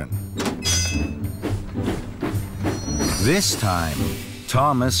junction. This time,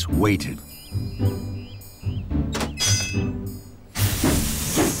 Thomas waited.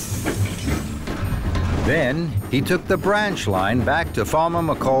 Then, he took the branch line back to Farmer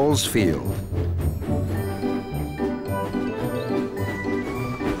McCall's field.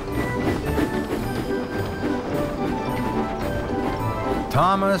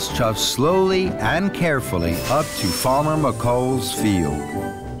 Thomas chuffed slowly and carefully up to Farmer McCall's field.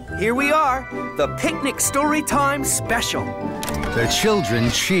 Here we are, the Picnic Story Time Special. The children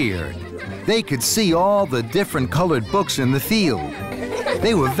cheered. They could see all the different colored books in the field.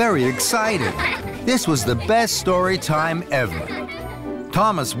 They were very excited. This was the best story time ever.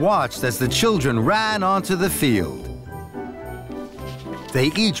 Thomas watched as the children ran onto the field.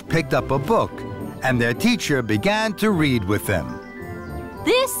 They each picked up a book, and their teacher began to read with them.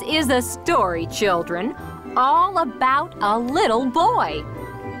 This is a story, children, all about a little boy.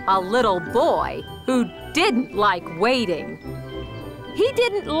 A little boy who didn't like waiting. He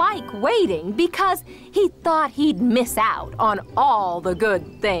didn't like waiting because he thought he'd miss out on all the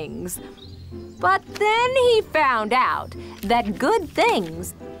good things. But then he found out that good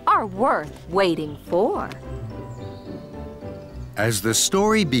things are worth waiting for. As the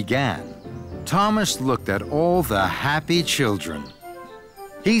story began, Thomas looked at all the happy children.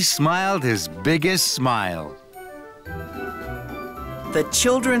 He smiled his biggest smile. The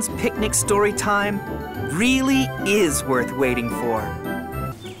children's picnic story time really is worth waiting for.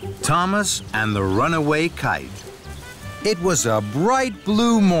 Thomas and the Runaway Kite. It was a bright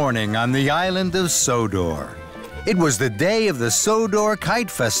blue morning on the island of Sodor. It was the day of the Sodor Kite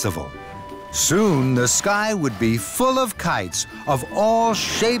Festival. Soon the sky would be full of kites of all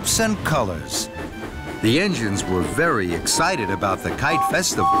shapes and colors. The engines were very excited about the kite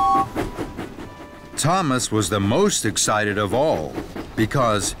festival. Thomas was the most excited of all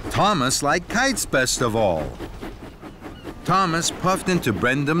because Thomas liked kites best of all. Thomas puffed into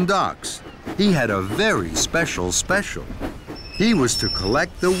Brendam Docks. He had a very special. He was to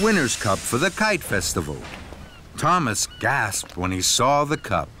collect the winner's cup for the kite festival. Thomas gasped when he saw the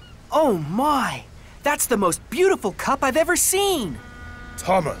cup. Oh my! That's the most beautiful cup I've ever seen!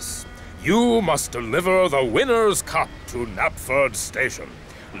 Thomas, you must deliver the winner's cup to Knapford Station.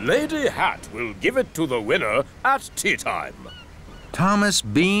 Lady Hatt will give it to the winner at tea time. Thomas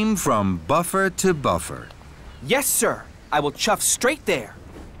beamed from buffer to buffer. Yes, sir. I will chuff straight there.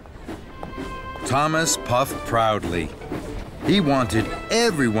 Thomas puffed proudly. He wanted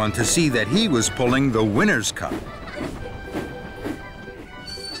everyone to see that he was pulling the winner's cup.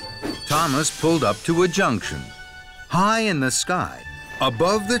 Thomas pulled up to a junction. High in the sky,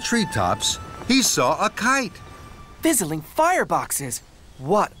 above the treetops, he saw a kite. Fizzling fireboxes.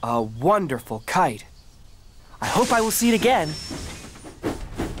 What a wonderful kite. I hope I will see it again.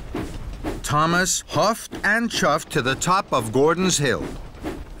 Thomas huffed and chuffed to the top of Gordon's Hill.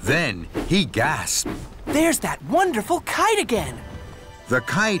 Then he gasped. There's that wonderful kite again. The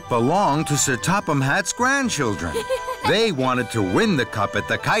kite belonged to Sir Topham Hatt's grandchildren. They wanted to win the cup at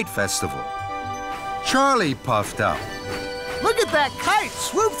the kite festival. Charlie puffed up. Look at that kite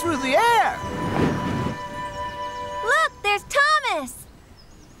swoop through the air! Look, there's Thomas!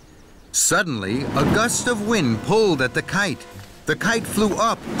 Suddenly, a gust of wind pulled at the kite. The kite flew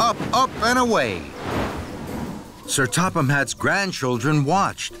up, up, up, and away. Sir Topham Hatt's grandchildren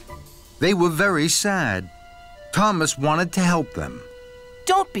watched. They were very sad. Thomas wanted to help them.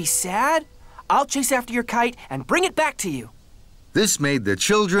 Don't be sad. I'll chase after your kite and bring it back to you. This made the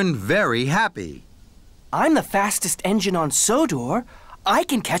children very happy. I'm the fastest engine on Sodor. I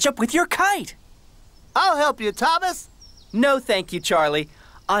can catch up with your kite. I'll help you, Thomas. No, thank you, Charlie.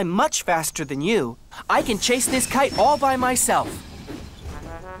 I'm much faster than you. I can chase this kite all by myself.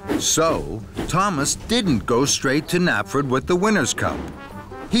 So, Thomas didn't go straight to Knapford with the Winner's Cup.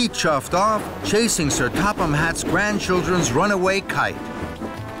 He chuffed off, chasing Sir Topham Hatt's grandchildren's runaway kite.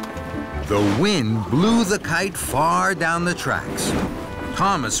 The wind blew the kite far down the tracks.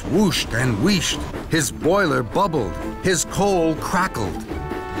 Thomas whooshed and wheeshed. His boiler bubbled. His coal crackled.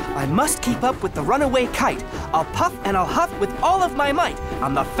 I must keep up with the runaway kite. I'll puff and I'll huff with all of my might.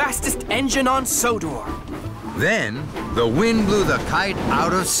 I'm the fastest engine on Sodor. Then, the wind blew the kite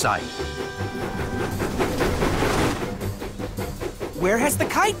out of sight. Where has the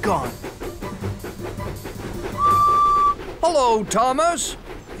kite gone? Hello, Thomas.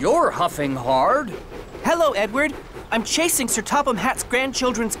 You're huffing hard. Hello, Edward. I'm chasing Sir Topham Hatt's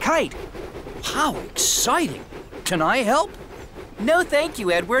grandchildren's kite. How exciting. Can I help? No, thank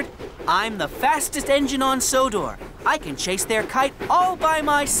you, Edward. I'm the fastest engine on Sodor. I can chase their kite all by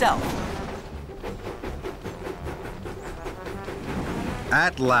myself.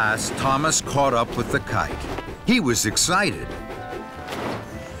 At last, Thomas caught up with the kite. He was excited.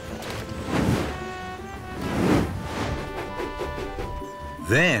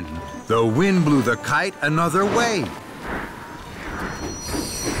 Then, the wind blew the kite another way.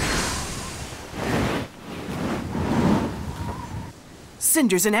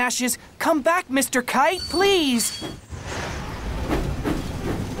 Cinders and ashes, come back, Mr. Kite, please.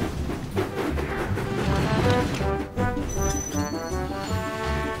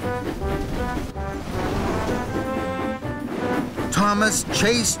 Thomas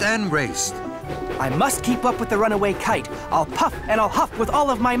chased and raced. I must keep up with the runaway kite. I'll puff and I'll huff with all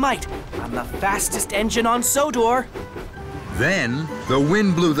of my might. I'm the fastest engine on Sodor. Then, the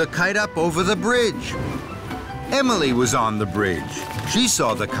wind blew the kite up over the bridge. Emily was on the bridge. She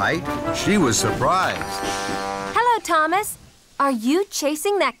saw the kite. She was surprised. Hello, Thomas. Are you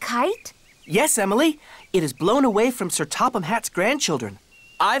chasing that kite? Yes, Emily. It is blown away from Sir Topham Hatt's grandchildren.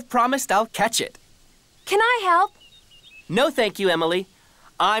 I've promised I'll catch it. Can I help? No, thank you, Emily.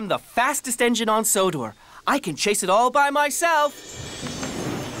 I'm the fastest engine on Sodor. I can chase it all by myself.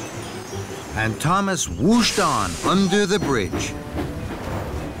 And Thomas whooshed on under the bridge.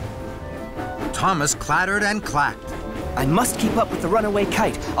 Thomas clattered and clacked. I must keep up with the runaway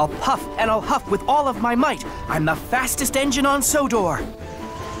kite. I'll puff and I'll huff with all of my might. I'm the fastest engine on Sodor.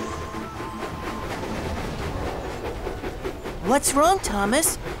 What's wrong,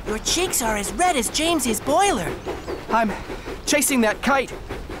 Thomas? Your cheeks are as red as James's boiler. I'm chasing that kite.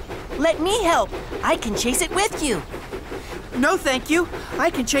 Let me help. I can chase it with you. No, thank you.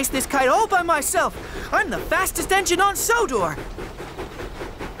 I can chase this kite all by myself. I'm the fastest engine on Sodor.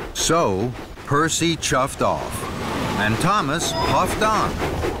 So, Percy chuffed off, and Thomas puffed on.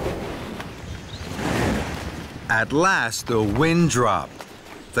 At last, the wind dropped.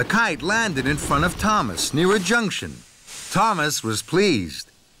 The kite landed in front of Thomas near a junction. Thomas was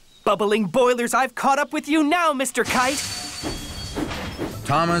pleased. Bubbling boilers, I've caught up with you now, Mr. Kite.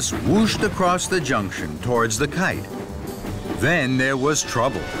 Thomas whooshed across the junction towards the kite. Then there was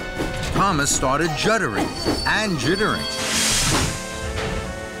trouble. Thomas started juddering and jittering.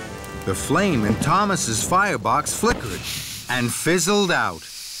 The flame in Thomas's firebox flickered and fizzled out.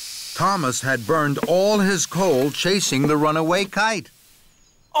 Thomas had burned all his coal chasing the runaway kite.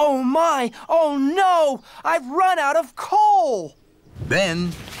 Oh my! Oh no! I've run out of coal!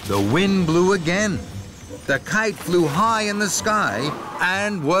 Then the wind blew again. The kite flew high in the sky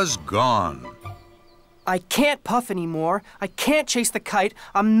and was gone. I can't puff anymore. I can't chase the kite.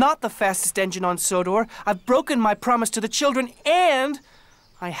 I'm not the fastest engine on Sodor. I've broken my promise to the children, and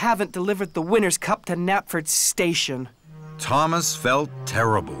I haven't delivered the Winner's Cup to Knapford Station. Thomas felt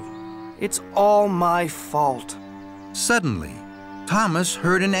terrible. It's all my fault. Suddenly, Thomas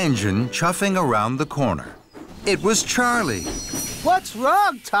heard an engine chuffing around the corner. It was Charlie. What's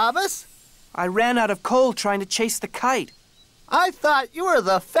wrong, Thomas? I ran out of coal trying to chase the kite. I thought you were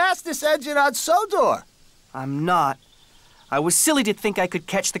the fastest engine on Sodor. I'm not. I was silly to think I could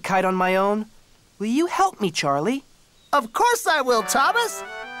catch the kite on my own. Will you help me, Charlie? Of course I will, Thomas.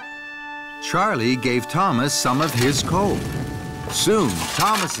 Charlie gave Thomas some of his coal. Soon,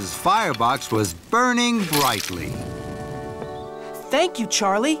 Thomas's firebox was burning brightly. Thank you,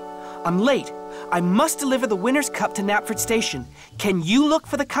 Charlie. I'm late. I must deliver the winner's cup to Knapford Station. Can you look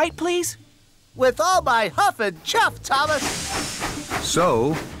for the kite, please? With all my huff and chuff, Thomas.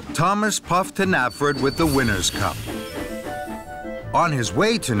 So, Thomas puffed to Knapford with the winner's cup. On his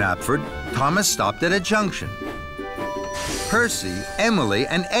way to Knapford, Thomas stopped at a junction. Percy, Emily,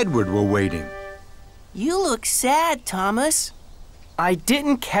 and Edward were waiting. You look sad, Thomas. I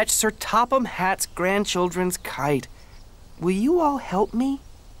didn't catch Sir Topham Hatt's grandchildren's kite. Will you all help me?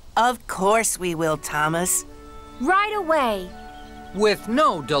 Of course we will, Thomas. Right away. With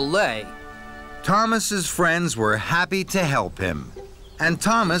no delay. Thomas's friends were happy to help him, and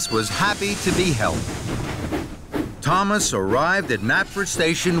Thomas was happy to be helped. Thomas arrived at Knapford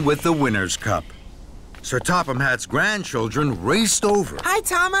Station with the winner's cup. Sir Topham Hatt's grandchildren raced over. Hi,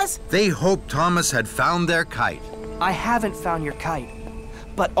 Thomas. They hoped Thomas had found their kite. I haven't found your kite,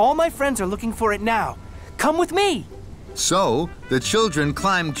 but all my friends are looking for it now. Come with me. So, the children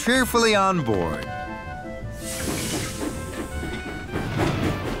climbed cheerfully on board.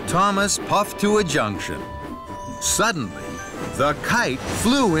 Thomas puffed to a junction. Suddenly, the kite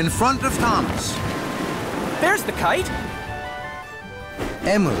flew in front of Thomas. There's the kite.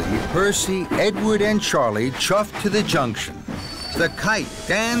 Emily, Percy, Edward, and Charlie chuffed to the junction. The kite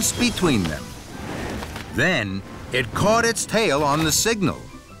danced between them. Then, it caught its tail on the signal.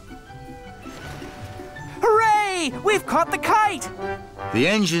 Hooray! We've caught the kite! The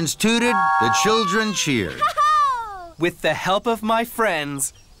engines tooted, the children cheered. With the help of my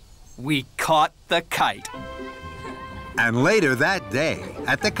friends, we caught the kite. And later that day,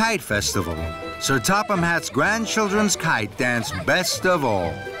 at the Kite Festival, Sir Topham Hatt's grandchildren's kite danced best of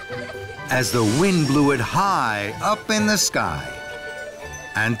all, as the wind blew it high up in the sky.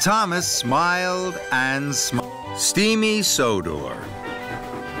 And Thomas smiled and smiled. Steamy Sodor.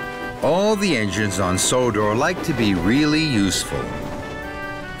 All the engines on Sodor like to be really useful.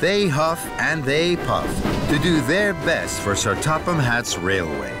 They huff and they puff to do their best for Sir Topham Hatt's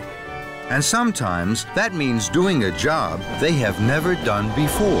railway. And sometimes that means doing a job they have never done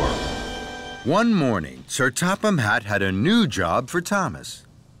before. One morning, Sir Topham Hatt had a new job for Thomas.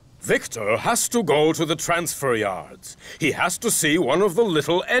 Victor has to go to the transfer yards. He has to see one of the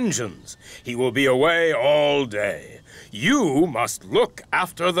little engines. He will be away all day. You must look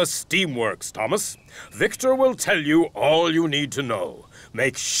after the steamworks, Thomas. Victor will tell you all you need to know.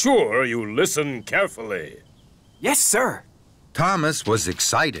 Make sure you listen carefully. Yes, sir. Thomas was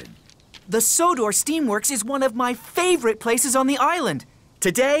excited. The Sodor Steamworks is one of my favorite places on the island.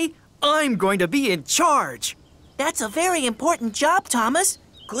 Today, I'm going to be in charge. That's a very important job, Thomas.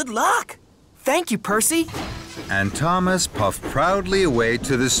 Good luck. Thank you, Percy. And Thomas puffed proudly away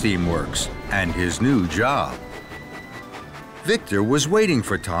to the steamworks and his new job. Victor was waiting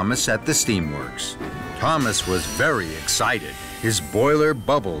for Thomas at the steamworks. Thomas was very excited. His boiler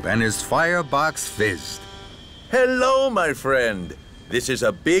bubbled and his firebox fizzed. Hello, my friend. This is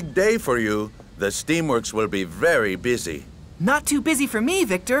a big day for you. The steamworks will be very busy. Not too busy for me,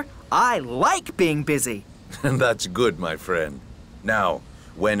 Victor. I like being busy. That's good, my friend. Now,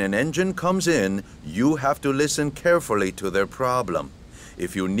 when an engine comes in, you have to listen carefully to their problem.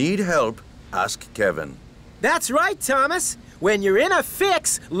 If you need help, ask Kevin. That's right, Thomas. When you're in a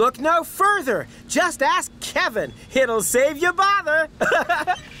fix, look no further. Just ask Kevin. It'll save you bother.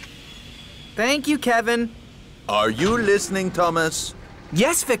 Thank you, Kevin. Are you listening, Thomas?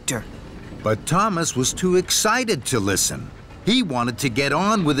 Yes, Victor. But Thomas was too excited to listen. He wanted to get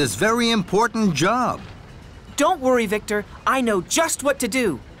on with his very important job. Don't worry, Victor. I know just what to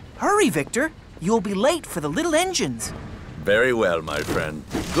do. Hurry, Victor. You'll be late for the little engines. Very well, my friend.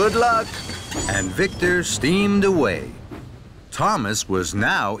 Good luck. And Victor steamed away. Thomas was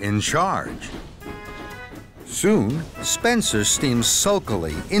now in charge. Soon, Spencer steamed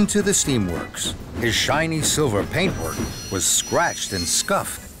sulkily into the steamworks. His shiny silver paintwork was scratched and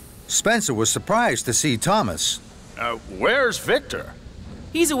scuffed. Spencer was surprised to see Thomas. Where's Victor?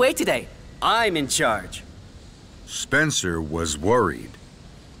 He's away today. I'm in charge. Spencer was worried.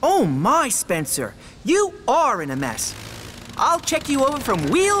 Oh my, Spencer. You are in a mess. I'll check you over from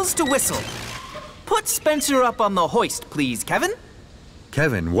wheels to whistle. Put Spencer up on the hoist, please, Kevin.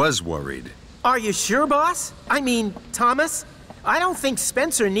 Kevin was worried. Are you sure, boss? I mean, Thomas? I don't think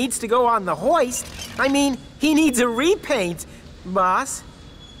Spencer needs to go on the hoist. I mean, he needs a repaint, boss.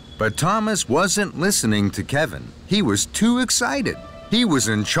 But Thomas wasn't listening to Kevin. He was too excited. He was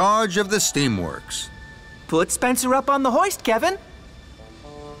in charge of the steamworks. Put Spencer up on the hoist, Kevin.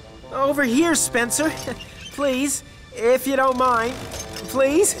 Over here, Spencer. Please, if you don't mind.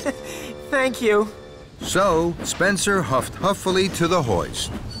 Please. Thank you. So Spencer huffed huffily to the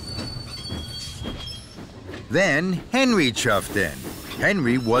hoist. Then Henry chuffed in.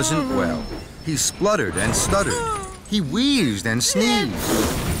 Henry wasn't well. He spluttered and stuttered. He wheezed and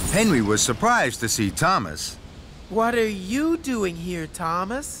sneezed. Henry was surprised to see Thomas. What are you doing here,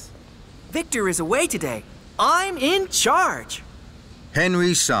 Thomas? Victor is away today. I'm in charge.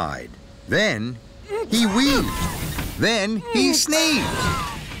 Henry sighed. Then he wheezed. Then he sneezed.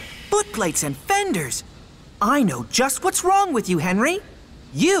 Footplates and fenders. I know just what's wrong with you, Henry.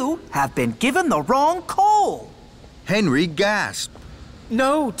 You have been given the wrong coal. Henry gasped.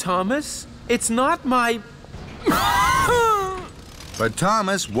 No, Thomas. It's not my... But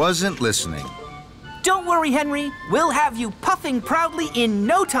Thomas wasn't listening. Don't worry, Henry. We'll have you puffing proudly in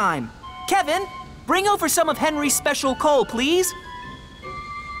no time. Kevin, bring over some of Henry's special coal, please.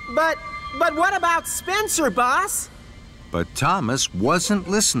 But what about Spencer, boss? But Thomas wasn't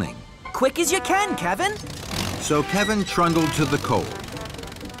listening. Quick as you can, Kevin. So Kevin trundled to the coal.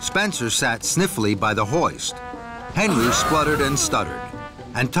 Spencer sat sniffly by the hoist. Henry spluttered and stuttered.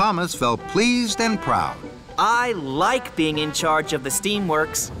 And Thomas felt pleased and proud. I like being in charge of the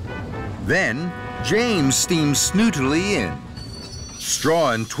steamworks. Then James steamed snootily in.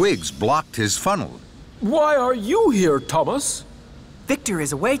 Straw and twigs blocked his funnel. Why are you here, Thomas? Victor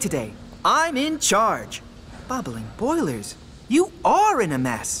is away today. I'm in charge. Bubbling boilers. You are in a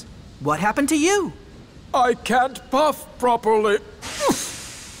mess. What happened to you? I can't puff properly.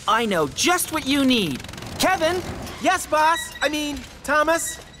 I know just what you need. Kevin! Yes, boss. I mean,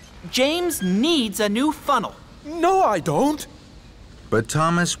 Thomas. James needs a new funnel. No, I don't. But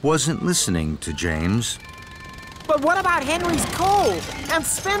Thomas wasn't listening to James. But what about Henry's coal and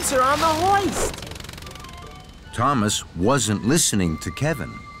Spencer on the hoist? Thomas wasn't listening to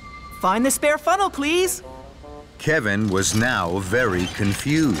Kevin. Find the spare funnel, please. Kevin was now very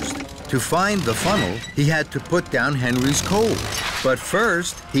confused. To find the funnel, he had to put down Henry's coal. But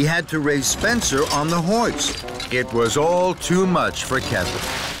first, he had to raise Spencer on the hoist. It was all too much for Kevin.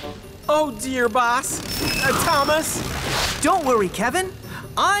 Oh, dear, boss. Thomas. Don't worry, Kevin.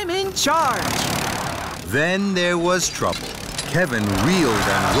 I'm in charge. Then there was trouble. Kevin reeled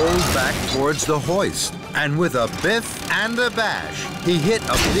and rolled back towards the hoist. And with a biff and a bash, he hit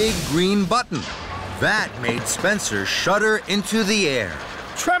a big green button. That made Spencer shudder into the air.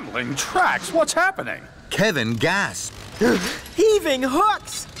 Trembling tracks, what's happening? Kevin gasped. Heaving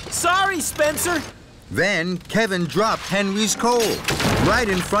hooks! Sorry, Spencer. Then Kevin dropped Henry's coal right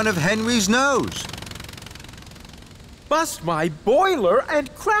in front of Henry's nose. Bust my boiler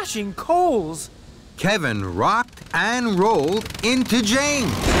and crashing coals. Kevin rocked and rolled into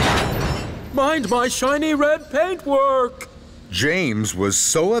James. Mind my shiny red paintwork. James was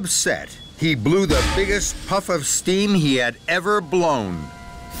so upset, he blew the biggest puff of steam he had ever blown.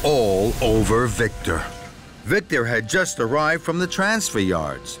 All over Victor. Victor had just arrived from the transfer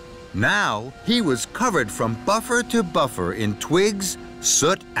yards. Now he was covered from buffer to buffer in twigs,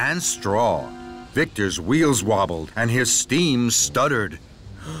 soot, and straw. Victor's wheels wobbled and his steam stuttered.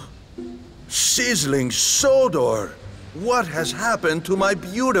 Sizzling Sodor! What has happened to my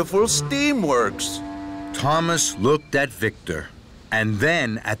beautiful steamworks? Thomas looked at Victor, and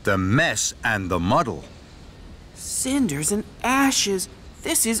then at the mess and the muddle. Cinders and ashes.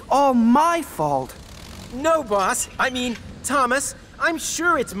 This is all my fault. No, boss. I mean, Thomas, I'm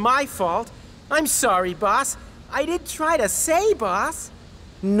sure it's my fault. I'm sorry, boss. I did try to say, boss.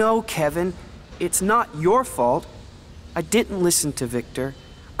 No, Kevin. It's not your fault. I didn't listen to Victor.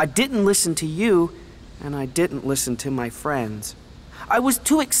 I didn't listen to you. And I didn't listen to my friends. I was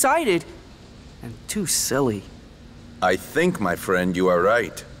too excited and too silly. I think, my friend, you are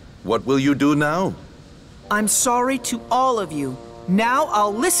right. What will you do now? I'm sorry to all of you. Now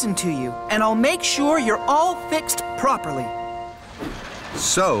I'll listen to you, and I'll make sure you're all fixed properly.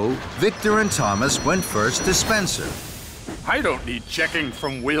 So, Victor and Thomas went first to Spencer. I don't need checking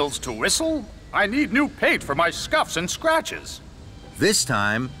from wheels to whistle. I need new paint for my scuffs and scratches. This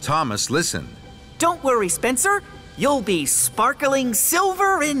time, Thomas listened. Don't worry, Spencer. You'll be sparkling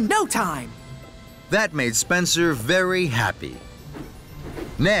silver in no time. That made Spencer very happy.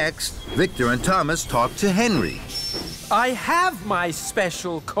 Next, Victor and Thomas talked to Henry. I have my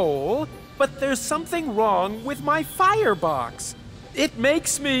special coal, but there's something wrong with my firebox. It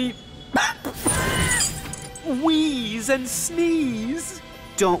makes me wheeze and sneeze.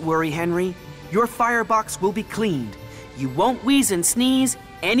 Don't worry, Henry. Your firebox will be cleaned. You won't wheeze and sneeze,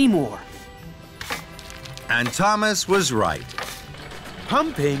 anymore. And Thomas was right.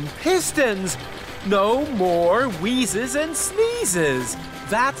 Pumping pistons. No more wheezes and sneezes.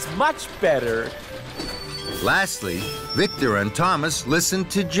 That's much better. Lastly, Victor and Thomas listened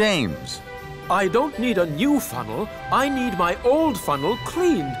to James. I don't need a new funnel. I need my old funnel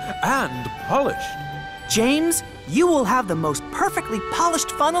cleaned and polished. James, you will have the most perfectly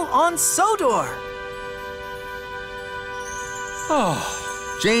polished funnel on Sodor. Oh.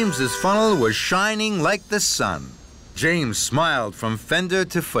 James's funnel was shining like the sun. James smiled from fender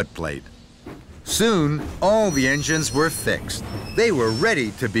to footplate. Soon, all the engines were fixed. They were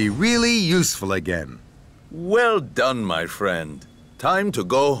ready to be really useful again. Well done, my friend. Time to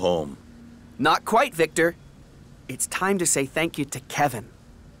go home. Not quite, Victor. It's time to say thank you to Kevin.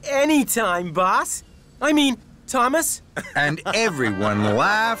 Anytime, boss. I mean, Thomas. And everyone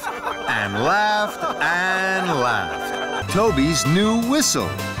laughed and laughed and laughed. Toby's new whistle.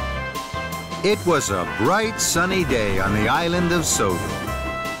 It was a bright, sunny day on the island of Sodor.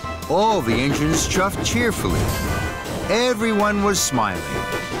 All the engines chuffed cheerfully. Everyone was smiling.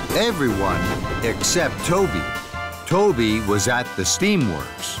 Everyone except Toby. Toby was at the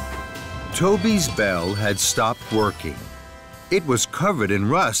steamworks. Toby's bell had stopped working. It was covered in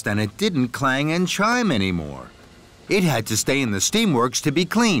rust and it didn't clang and chime anymore. It had to stay in the steamworks to be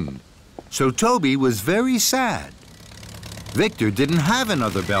cleaned. So Toby was very sad. Victor didn't have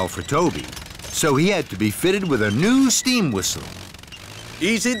another bell for Toby, so he had to be fitted with a new steam whistle.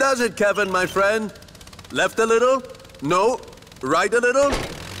 Easy does it, Kevin, my friend. Left a little? No. Right a little?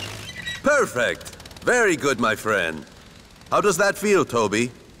 Perfect. Very good, my friend. How does that feel, Toby?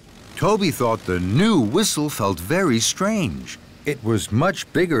 Toby thought the new whistle felt very strange. It was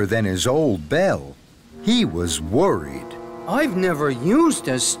much bigger than his old bell. He was worried. I've never used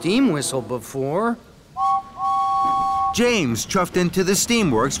a steam whistle before. James chuffed into the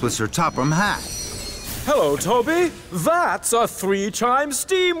steamworks with Sir Topham Hatt. Hello, Toby. That's a 3-chime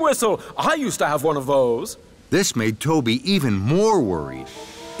steam whistle. I used to have one of those. This made Toby even more worried.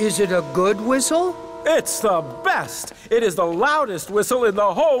 Is it a good whistle? It's the best. It is the loudest whistle in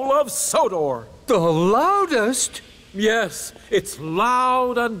the whole of Sodor. The loudest? Yes, it's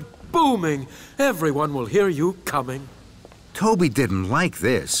loud and booming. Everyone will hear you coming. Toby didn't like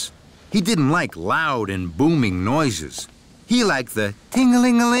this. He didn't like loud and booming noises. He liked the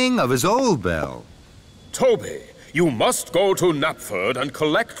ting-a-ling-a-ling of his old bell. Toby, you must go to Knapford and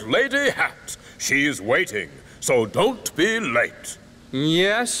collect Lady Hatt. She's waiting, so don't be late.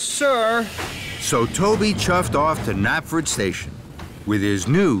 Yes, sir. So Toby chuffed off to Knapford Station with his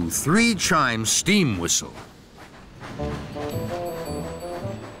new 3-chime steam whistle.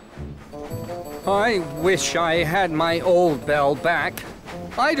 I wish I had my old bell back.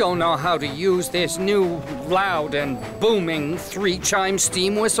 I don't know how to use this new loud and booming 3-chime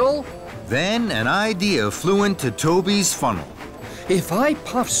steam whistle. Then an idea flew into Toby's funnel. If I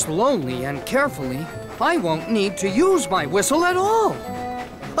puff slowly and carefully, I won't need to use my whistle at all.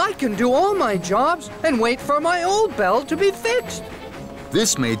 I can do all my jobs and wait for my old bell to be fixed.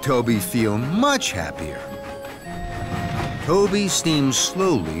 This made Toby feel much happier. Toby steamed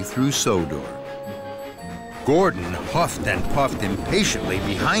slowly through Sodor. Gordon huffed and puffed impatiently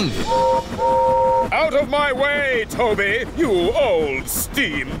behind him. Out of my way, Toby, you old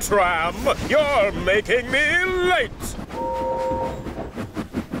steam tram! You're making me late!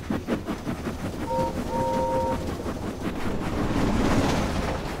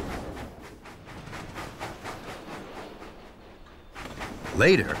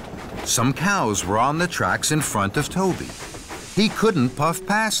 Later, some cows were on the tracks in front of Toby. He couldn't puff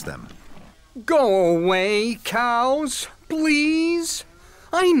past them. Go away, cows, please.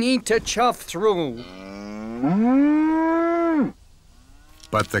 I need to chuff through.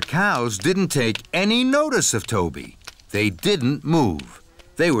 But the cows didn't take any notice of Toby. They didn't move.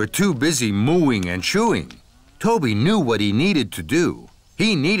 They were too busy mooing and chewing. Toby knew what he needed to do.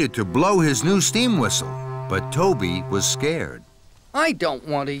 He needed to blow his new steam whistle, but Toby was scared. I don't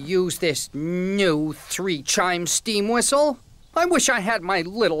want to use this new 3-chime steam whistle. I wish I had my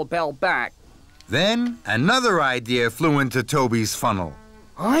little bell back. Then another idea flew into Toby's funnel.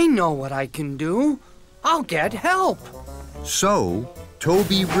 I know what I can do. I'll get help. So,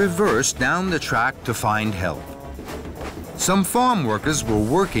 Toby reversed down the track to find help. Some farm workers were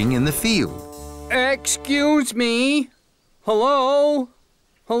working in the field. Excuse me. Hello?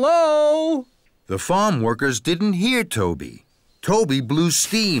 Hello? The farm workers didn't hear Toby. Toby blew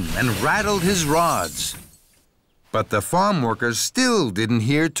steam and rattled his rods. But the farm workers still didn't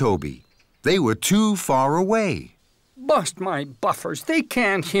hear Toby. They were too far away. Bust my buffers, they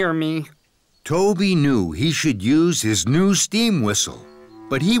can't hear me. Toby knew he should use his new steam whistle.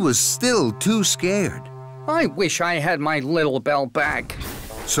 but he was still too scared. I wish I had my little bell back.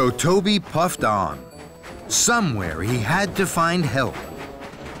 So Toby puffed on. Somewhere he had to find help.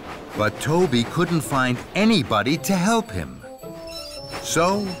 But Toby couldn't find anybody to help him.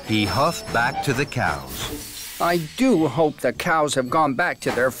 So he huffed back to the cows. I do hope the cows have gone back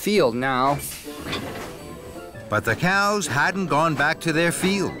to their field now. But the cows hadn't gone back to their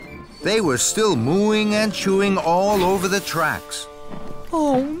field. They were still mooing and chewing all over the tracks.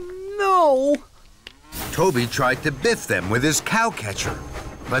 Oh, no! Toby tried to biff them with his cow catcher,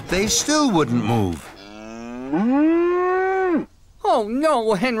 but they still wouldn't move. Oh,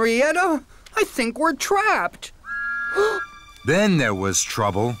 no, Henrietta! I think we're trapped. Then there was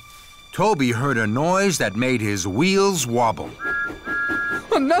trouble. Toby heard a noise that made his wheels wobble.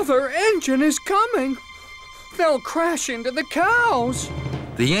 Another engine is coming! They'll crash into the cows!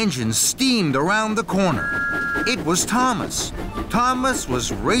 The engine steamed around the corner. It was Thomas. Thomas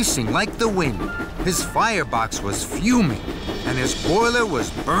was racing like the wind. His firebox was fuming, and his boiler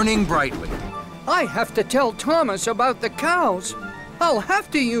was burning brightly. I have to tell Thomas about the cows. I'll have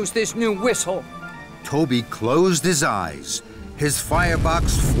to use this new whistle. Toby closed his eyes. His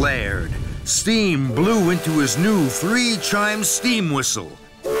firebox flared. Steam blew into his new 3-chime steam whistle.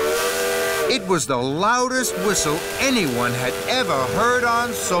 It was the loudest whistle anyone had ever heard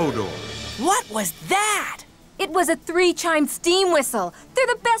on Sodor. What was that? It was a 3-chime steam whistle. They're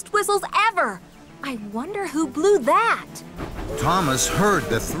the best whistles ever. I wonder who blew that. Thomas heard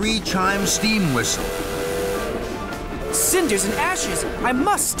the 3-chime steam whistle. Cinders and ashes! I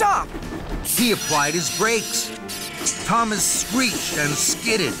must stop! He applied his brakes. Thomas screeched and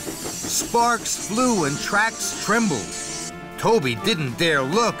skidded. Sparks flew and tracks trembled. Toby didn't dare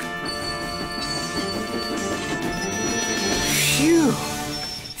look. Phew!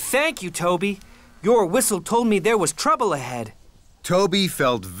 Thank you, Toby. Your whistle told me there was trouble ahead. Toby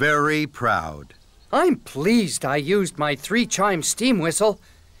felt very proud. I'm pleased I used my 3-chime steam whistle.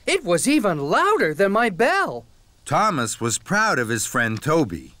 It was even louder than my bell. Thomas was proud of his friend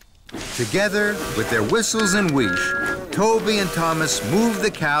Toby. Together, with their whistles and wish, Toby and Thomas moved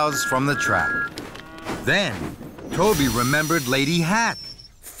the cows from the track. Then, Toby remembered Lady Hatt.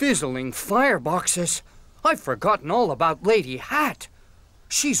 Fizzling fireboxes. I've forgotten all about Lady Hatt.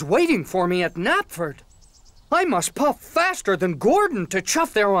 She's waiting for me at Knapford. I must puff faster than Gordon to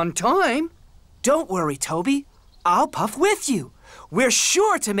chuff there on time. Don't worry, Toby. I'll puff with you. We're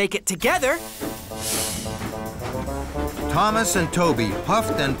sure to make it together. Thomas and Toby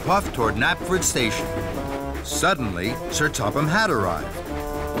puffed and puffed toward Knapford Station. Suddenly, Sir Topham had arrived.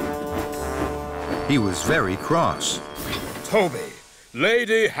 He was very cross. Toby,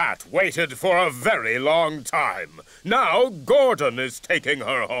 Lady Hatt waited for a very long time. Now Gordon is taking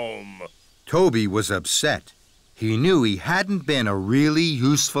her home. Toby was upset. He knew he hadn't been a really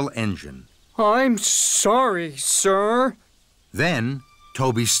useful engine. I'm sorry, sir. Then,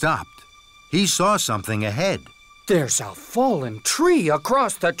 Toby stopped. He saw something ahead. There's a fallen tree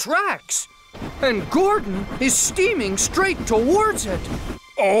across the tracks. And Gordon is steaming straight towards it.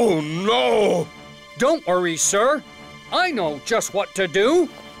 Oh, no! Don't worry, sir. I know just what to do.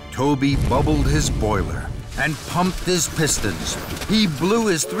 Toby bubbled his boiler and pumped his pistons. He blew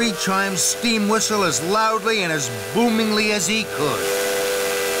his 3-chime steam whistle as loudly and as boomingly as he could.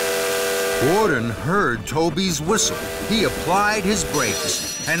 Gordon heard Toby's whistle. He applied his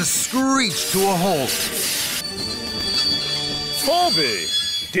brakes and screeched to a halt. Toby,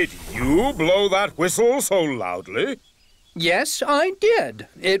 did you blow that whistle so loudly? Yes, I did.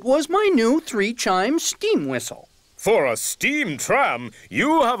 It was my new 3-chime steam whistle. For a steam tram,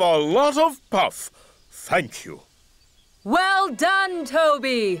 you have a lot of puff. Thank you. Well done,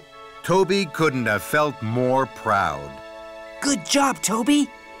 Toby. Toby couldn't have felt more proud. Good job, Toby.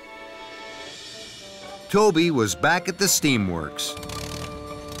 Toby was back at the steamworks.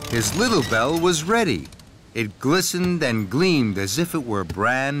 His little bell was ready. It glistened and gleamed as if it were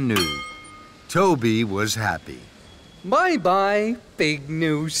brand new. Toby was happy. Bye-bye, big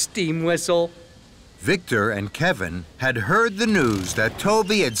new steam whistle. Victor and Kevin had heard the news that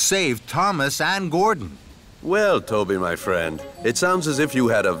Toby had saved Thomas and Gordon. Well, Toby, my friend, it sounds as if you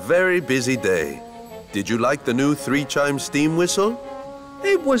had a very busy day. Did you like the new 3-chime steam whistle?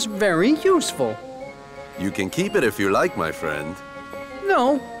 It was very useful. You can keep it if you like, my friend.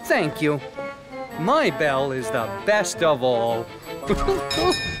 No, thank you. My bell is the best of all.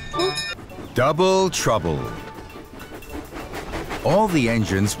 Double trouble. All the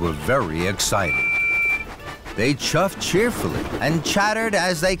engines were very excited. They chuffed cheerfully and chattered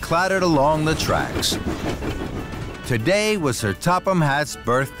as they clattered along the tracks. Today was Sir Topham Hatt's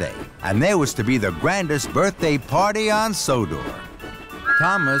birthday, and there was to be the grandest birthday party on Sodor.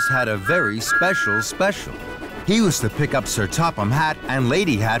 Thomas had a very special. He was to pick up Sir Topham Hatt and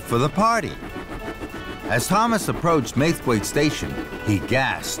Lady Hatt for the party. As Thomas approached Maithwaite Station, he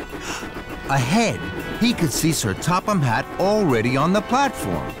gasped. Ahead, he could see Sir Topham Hatt already on the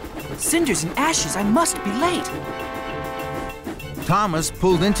platform. Cinders and ashes, I must be late. Thomas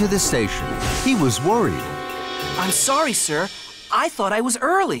pulled into the station. He was worried. I'm sorry, sir. I thought I was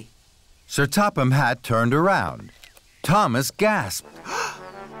early. Sir Topham Hatt turned around. Thomas gasped.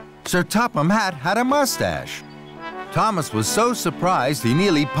 Sir Topham Hatt had a mustache. Thomas was so surprised he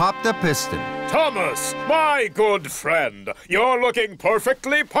nearly popped a piston. Thomas, my good friend, you're looking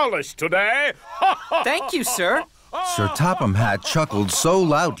perfectly polished today. Thank you, sir. Sir Topham Hatt chuckled so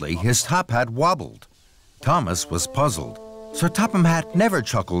loudly his top hat wobbled. Thomas was puzzled. Sir Topham Hatt never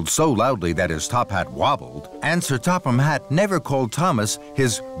chuckled so loudly that his top hat wobbled, and Sir Topham Hatt never called Thomas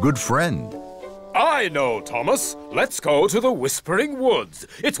his good friend. I know, Thomas. Let's go to the Whispering Woods.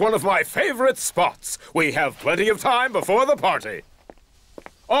 It's one of my favorite spots. We have plenty of time before the party.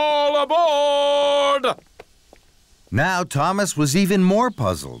 All aboard! Now Thomas was even more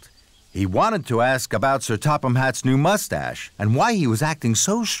puzzled. He wanted to ask about Sir Topham Hatt's new mustache and why he was acting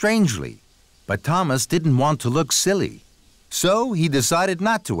so strangely. But Thomas didn't want to look silly, so he decided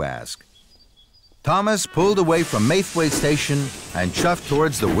not to ask. Thomas pulled away from Maithwaite Station and chuffed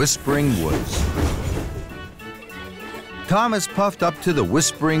towards the Whispering Woods. Thomas puffed up to the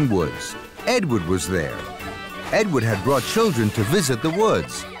Whispering Woods. Edward was there. Edward had brought children to visit the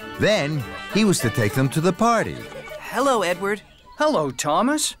woods. Then he was to take them to the party. Hello, Edward. Hello,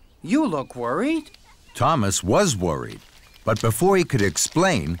 Thomas. You look worried. Thomas was worried, but before he could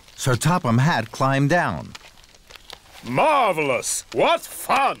explain, Sir Topham Hatt climbed down. Marvelous! What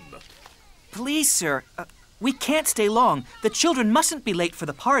fun! Please, sir, we can't stay long. The children mustn't be late for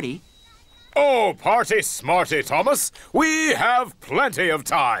the party. Oh, party smarty, Thomas. We have plenty of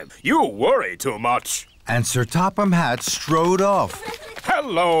time. You worry too much. And Sir Topham Hatt strode off.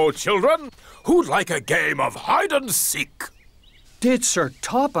 Hello, children. Who'd like a game of hide and seek? Did Sir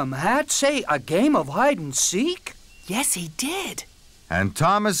Topham Hatt say a game of hide and seek? Yes, he did. And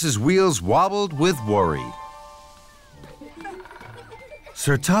Thomas's wheels wobbled with worry.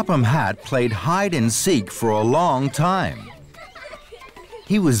 Sir Topham Hatt played hide and seek for a long time.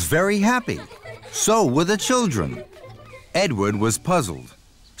 He was very happy. So were the children. Edward was puzzled.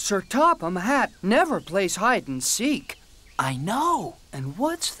 Sir Topham Hatt never plays hide and seek. I know. And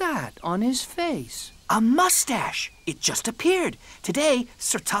what's that on his face? A mustache. It just appeared. Today,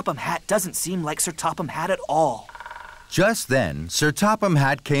 Sir Topham Hatt doesn't seem like Sir Topham Hatt at all. Just then, Sir Topham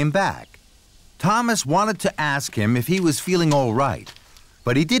Hatt came back. Thomas wanted to ask him if he was feeling all right,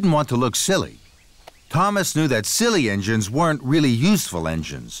 but he didn't want to look silly. Thomas knew that silly engines weren't really useful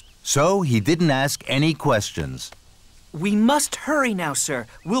engines, so he didn't ask any questions. We must hurry now, sir.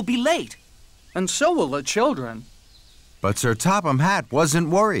 We'll be late. And so will the children. But Sir Topham Hatt wasn't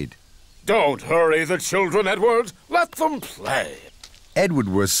worried. Don't hurry the children, Edward. Let them play. Edward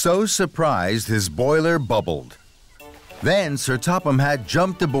was so surprised his boiler bubbled. Then Sir Topham Hatt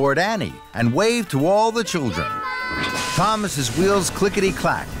jumped aboard Annie and waved to all the children. Thomas's wheels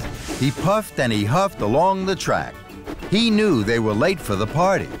clickety-clacked. He puffed and he huffed along the track. He knew they were late for the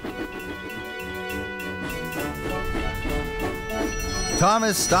party.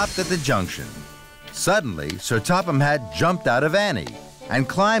 Thomas stopped at the junction. Suddenly, Sir Topham Hatt jumped out of Annie and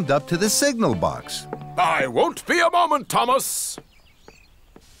climbed up to the signal box. I won't be a moment, Thomas.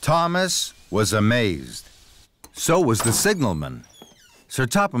 Thomas was amazed. So was the signalman. Sir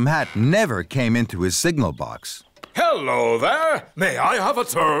Topham Hatt never came into his signal box. Hello there. May I have a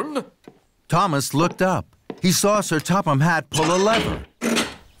turn? Thomas looked up. He saw Sir Topham Hatt pull a lever.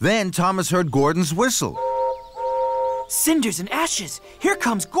 Then Thomas heard Gordon's whistle. Cinders and ashes. Here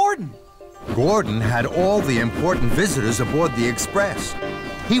comes Gordon. Gordon had all the important visitors aboard the express.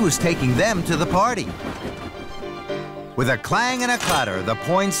 He was taking them to the party. With a clang and a clatter, the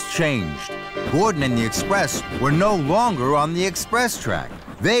points changed. Gordon and the express were no longer on the express track.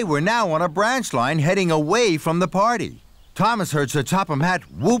 They were now on a branch line heading away from the party. Thomas heard Sir Topham Hatt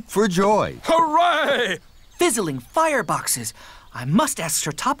whoop for joy. Hooray! Fizzling fireboxes. I must ask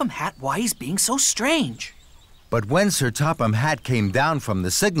Sir Topham Hatt why he's being so strange. But when Sir Topham Hatt came down from the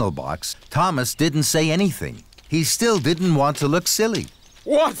signal box, Thomas didn't say anything. He still didn't want to look silly.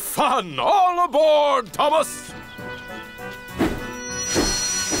 What fun! All aboard, Thomas!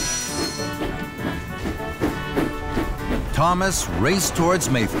 Thomas raced towards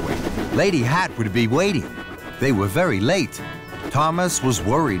Maithwaite. Lady Hatt would be waiting. They were very late. Thomas was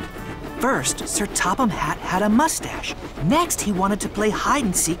worried. First, Sir Topham Hatt had a mustache. Next, he wanted to play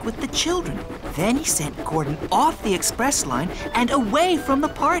hide-and-seek with the children. Then he sent Gordon off the express line and away from the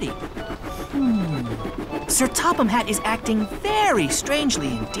party. Sir Topham Hatt is acting very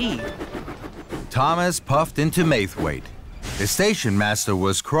strangely indeed. Thomas puffed into Maithwaite. The station master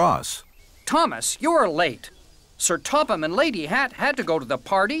was cross. Thomas, you're late. Sir Topham and Lady Hatt had to go to the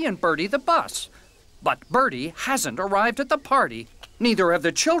party and Bertie the bus. But Bertie hasn't arrived at the party. Neither have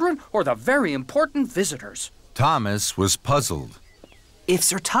the children or the very important visitors. Thomas was puzzled. If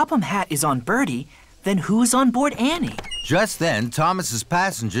Sir Topham Hatt is on Bertie, then who's on board Annie? Just then, Thomas's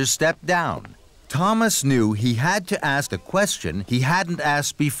passengers stepped down. Thomas knew he had to ask a question he hadn't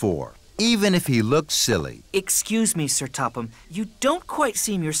asked before, even if he looked silly. Excuse me, Sir Topham. You don't quite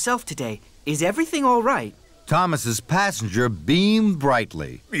seem yourself today. Is everything all right? Thomas's passenger beamed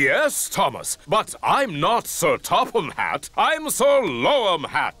brightly. Yes, Thomas, but I'm not Sir Topham Hatt. I'm Sir Loam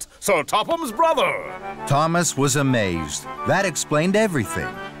Hatt, Sir Topham's brother. Thomas was amazed. That explained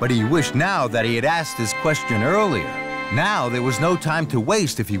everything. But he wished now that he had asked his question earlier. Now there was no time to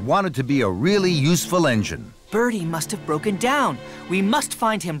waste if he wanted to be a really useful engine. Bertie must have broken down. We must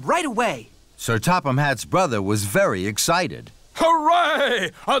find him right away. Sir Topham Hatt's brother was very excited.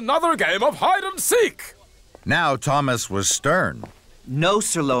 Hooray! Another game of hide-and-seek! Now Thomas was stern. No,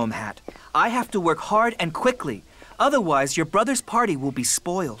 Sir Loam Hatt. I have to work hard and quickly. Otherwise, your brother's party will be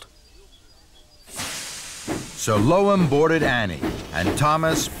spoiled. So Loam boarded Annie, and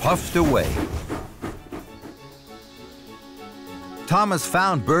Thomas puffed away. Thomas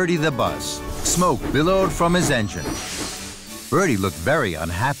found Bertie the bus. Smoke billowed from his engine. Bertie looked very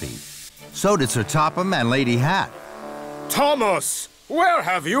unhappy. So did Sir Topham and Lady Hatt. Thomas, where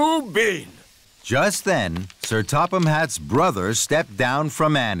have you been? Just then, Sir Topham Hatt's brother stepped down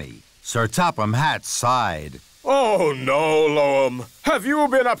from Annie. Sir Topham Hatt sighed. Oh, no, Loam. Have you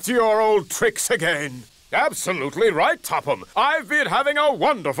been up to your old tricks again? Absolutely right, Topham. I've been having a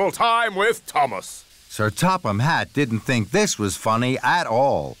wonderful time with Thomas. Sir Topham Hatt didn't think this was funny at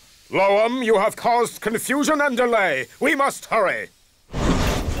all. Loam, you have caused confusion and delay. We must hurry.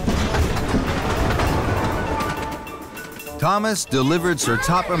 Thomas delivered Sir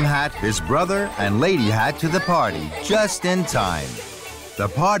Topham Hatt, his brother, and Lady Hatt to the party just in time. The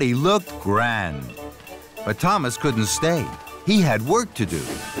party looked grand. But Thomas couldn't stay. He had work to do.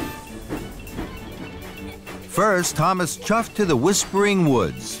 First, Thomas chuffed to the Whispering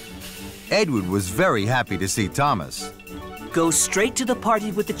Woods. Edward was very happy to see Thomas. Go straight to the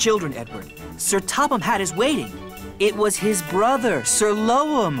party with the children, Edward. Sir Topham Hatt is waiting. It was his brother, Sir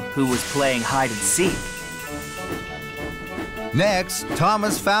Loam, who was playing hide-and-seek. Next,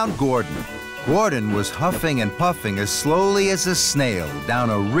 Thomas found Gordon. Gordon was huffing and puffing as slowly as a snail down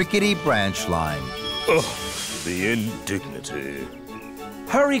a rickety branch line. Ugh, the indignity.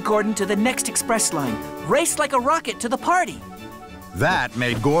 Hurry, Gordon, to the next express line. Race like a rocket to the party. That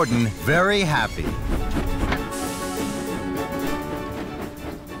made Gordon very happy.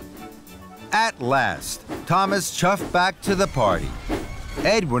 At last, Thomas chuffed back to the party.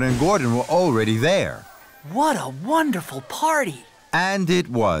 Edward and Gordon were already there. What a wonderful party! And it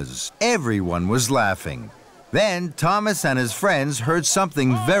was. Everyone was laughing. Then Thomas and his friends heard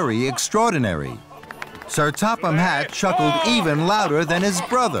something very extraordinary. Sir Topham Hatt chuckled even louder than his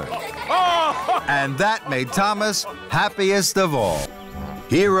brother. And that made Thomas happiest of all.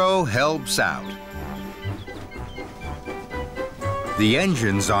 Hero helps out. The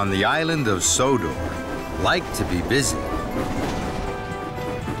engines on the island of Sodor like to be busy.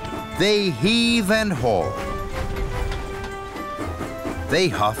 They heave and haul. They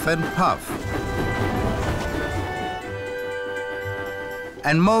huff and puff.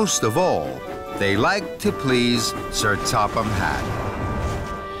 And most of all, they like to please Sir Topham Hatt.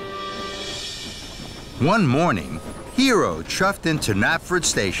 One morning, Hero chuffed into Knapford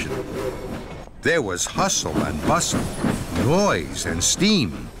Station. There was hustle and bustle, noise and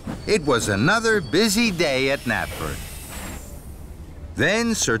steam. It was another busy day at Knapford.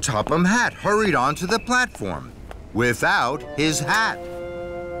 Then Sir Topham Hatt hurried onto the platform without his hat.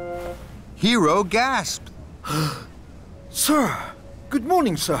 Hero gasped. Sir, good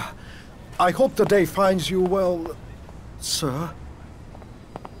morning, sir. I hope the day finds you well, sir.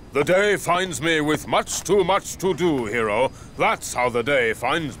 The day finds me with much too much to do, Hero. That's how the day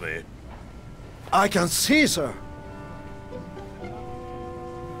finds me. I can see, sir.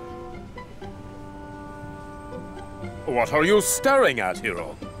 What are you staring at,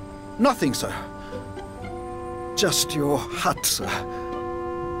 Hero? Nothing, sir. Just your hat, sir.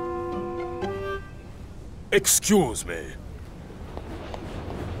 Excuse me.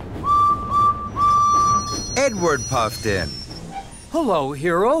 Edward puffed in. Hello,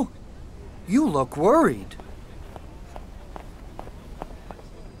 Hero. You look worried.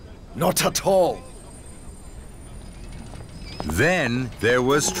 Not at all. Then there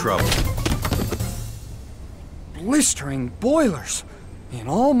was trouble. Blistering boilers. In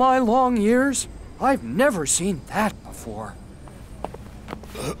all my long years, I've never seen that before.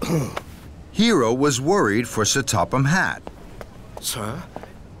 Hero was worried for Sir Topham Hatt. Sir,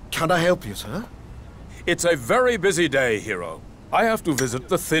 can I help you, sir? It's a very busy day, Hero. I have to visit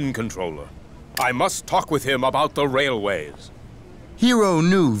the Thin Controller. I must talk with him about the railways. Hero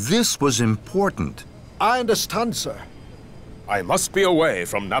knew this was important. I understand, sir. I must be away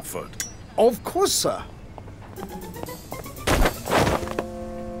from Knapford. Of course, sir.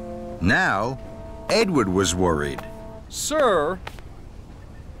 Now, Edward was worried. Sir?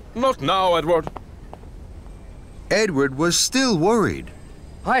 Not now, Edward. Edward was still worried.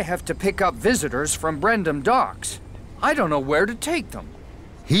 I have to pick up visitors from Brendam Docks. I don't know where to take them.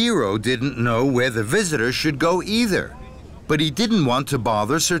 Hero didn't know where the visitors should go either, but he didn't want to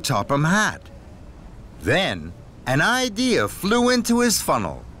bother Sir Topham Hatt. Then, an idea flew into his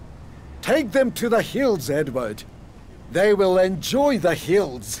funnel. Take them to the hills, Edward. They will enjoy the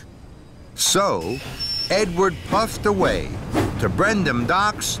hills. So, Edward puffed away to Brendam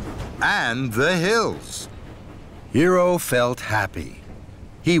Docks and the hills. Hero felt happy.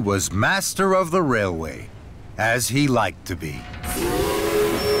 He was master of the railway, as he liked to be.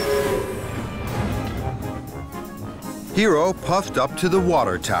 Hero puffed up to the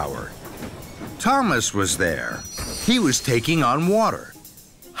water tower. Thomas was there. He was taking on water.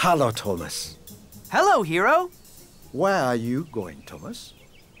 Hello, Thomas. Hello, Hero. Where are you going, Thomas?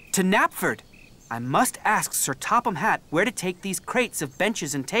 To Knapford. I must ask Sir Topham Hatt where to take these crates of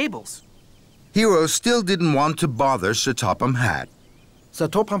benches and tables. Hero still didn't want to bother Sir Topham Hatt. Sir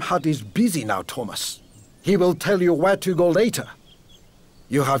Topham Hatt is busy now, Thomas. He will tell you where to go later.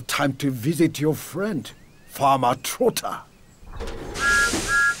 You have time to visit your friend, Farmer Trotter.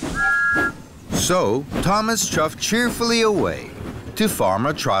 So, Thomas chuffed cheerfully away to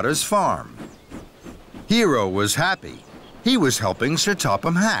Farmer Trotter's farm. Hero was happy. He was helping Sir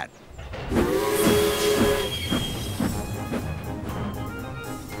Topham Hatt.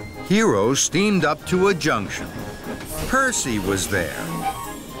 Hero steamed up to a junction. Percy was there.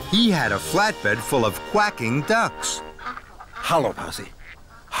 He had a flatbed full of quacking ducks. Hello, Percy.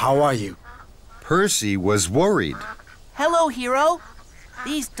 How are you? Percy was worried. Hello, Hero.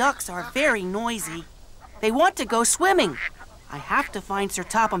 These ducks are very noisy. They want to go swimming. I have to find Sir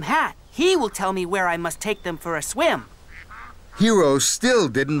Topham Hatt. He will tell me where I must take them for a swim. Hero still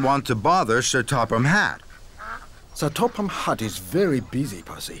didn't want to bother Sir Topham Hatt. Sir Topham Hatt is very busy,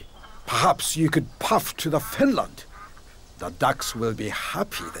 Percy. Perhaps you could puff to the Finland. The ducks will be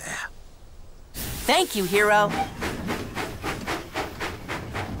happy there. Thank you, Hero.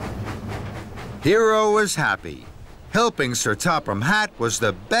 Hero was happy. Helping Sir Topham Hatt was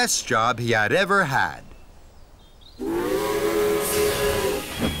the best job he had ever had.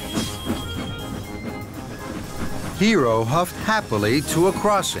 Hero huffed happily to a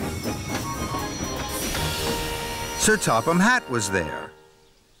crossing. Sir Topham Hatt was there.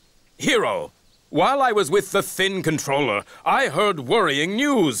 Hero, while I was with the Thin Controller, I heard worrying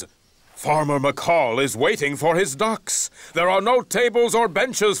news. Farmer McCall is waiting for his ducks. There are no tables or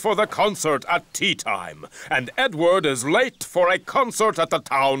benches for the concert at tea time, and Edward is late for a concert at the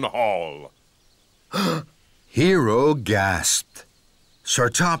town hall. Hero gasped. Sir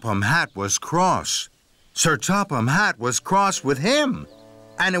Topham Hatt was cross. Sir Topham Hatt was cross with him,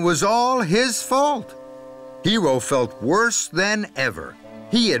 and it was all his fault. Hero felt worse than ever.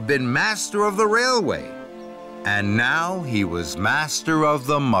 He had been master of the railway, and now he was master of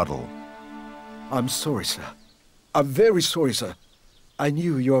the muddle. I'm sorry, sir. I'm very sorry, sir. I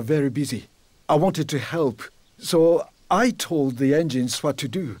knew you were very busy. I wanted to help, so I told the engines what to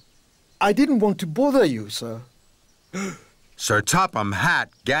do. I didn't want to bother you, sir. Sir Topham Hatt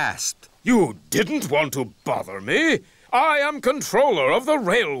gasped. You didn't want to bother me? I am controller of the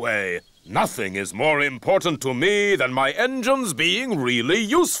railway. Nothing is more important to me than my engines being really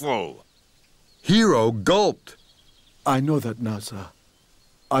useful. Hero gulped. I know that now, sir.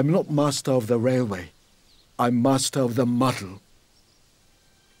 I'm not master of the railway. I'm master of the muddle.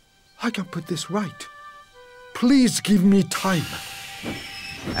 I can put this right. Please give me time.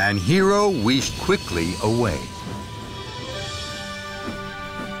 And Hero wheezed quickly away.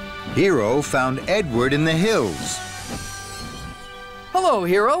 Hero found Edward in the hills. Hello,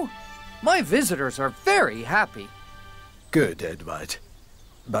 Hero. My visitors are very happy. Good, Edward.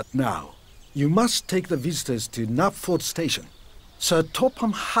 But now, you must take the visitors to Knapford Station. Sir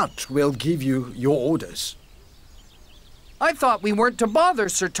Topham Hatt will give you your orders. I thought we weren't to bother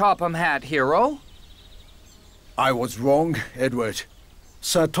Sir Topham Hatt, hero. I was wrong, Edward.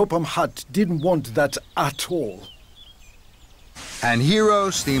 Sir Topham Hatt didn't want that at all. And Hero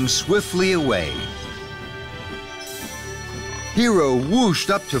steamed swiftly away. Hero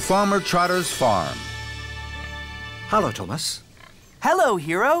whooshed up to Farmer Trotter's farm. Hello, Thomas. Hello,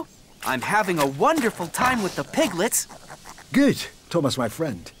 Hero. I'm having a wonderful time with the piglets. Good, Thomas, my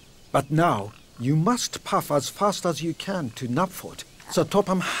friend. But now, you must puff as fast as you can to Knapford. Sir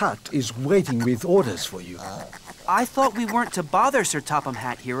Topham Hatt is waiting with orders for you. I thought we weren't to bother Sir Topham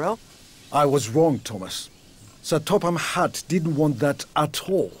Hatt, Hero. I was wrong, Thomas. Sir Topham Hatt didn't want that at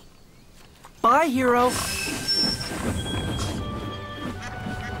all. Bye, Hero.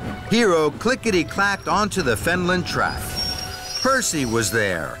 Hero clickety-clacked onto the Fenland track. Percy was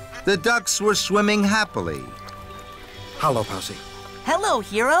there. The ducks were swimming happily. Hello, Percy. Hello,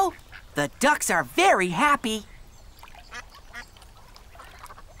 Hero. The ducks are very happy.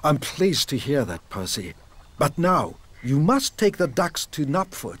 I'm pleased to hear that, Percy. But now, you must take the ducks to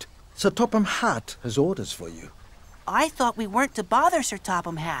Knapford. Sir Topham Hatt has orders for you. I thought we weren't to bother Sir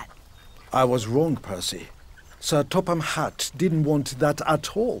Topham Hatt. I was wrong, Percy. Sir Topham Hatt didn't want that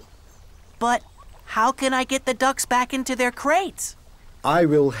at all. But how can I get the ducks back into their crates? I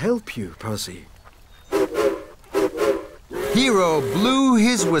will help you, Percy. Hero blew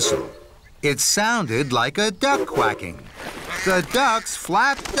his whistle. It sounded like a duck quacking. The ducks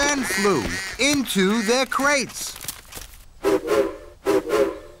flapped and flew into their crates.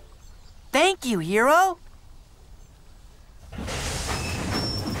 Thank you, Hero.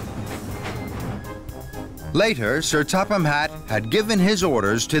 Later, Sir Topham Hatt had given his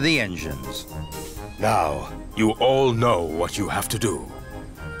orders to the engines. Now, you all know what you have to do.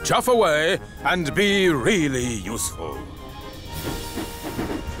 Chuff away and be really useful.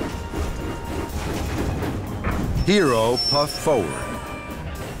 Hero puffed forward.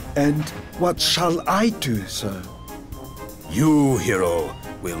 And what shall I do, sir? You, Hero,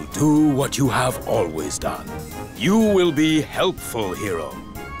 will do what you have always done. You will be helpful, Hero.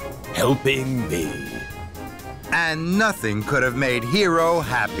 Helping me. And nothing could have made Hero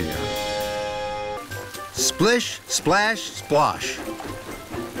happier. Splish, splash, splosh.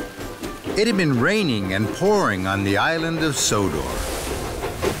 It had been raining and pouring on the island of Sodor.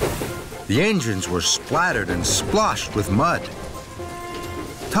 The engines were splattered and sploshed with mud.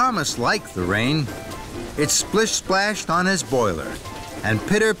 Thomas liked the rain. It splish-splashed on his boiler and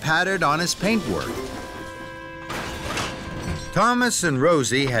pitter-pattered on his paintwork. Thomas and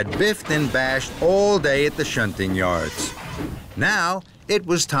Rosie had biffed and bashed all day at the shunting yards. Now it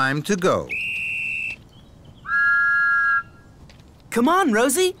was time to go. Come on,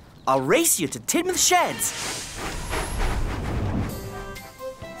 Rosie. I'll race you to Tidmouth Sheds.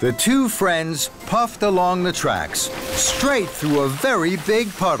 The two friends puffed along the tracks, straight through a very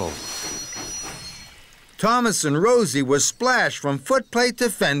big puddle. Thomas and Rosie were splashed from footplate to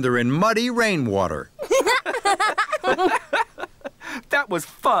fender in muddy rainwater. That was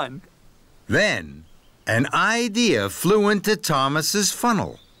fun. Then, an idea flew into Thomas's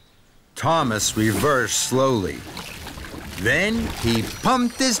funnel. Thomas reversed slowly. Then he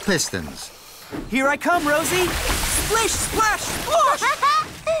pumped his pistons. Here I come, Rosie. Splish, splash, splosh!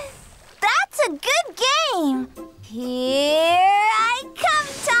 That's a good game. Here I come,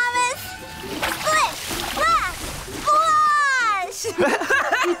 Thomas. Splish, splash,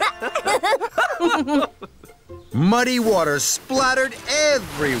 splash! Muddy water splattered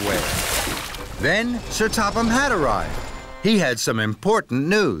everywhere. Then Sir Topham Hatt arrived. He had some important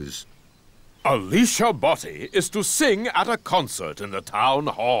news. Alicia Botti is to sing at a concert in the town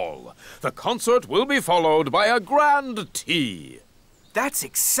hall. The concert will be followed by a grand tea. That's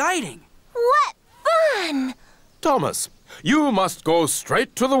exciting. What fun! Thomas, you must go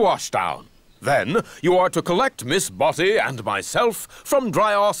straight to the washdown. Then you are to collect Miss Botti and myself from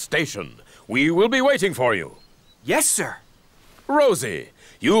Dryaw Station. We will be waiting for you. Yes, sir. Rosie,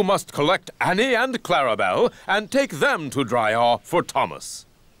 you must collect Annie and Clarabelle and take them to Dryaw for Thomas.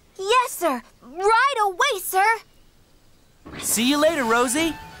 Yes, sir. Right away, sir. See you later,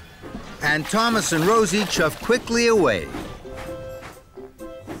 Rosie. And Thomas and Rosie chuffed quickly away.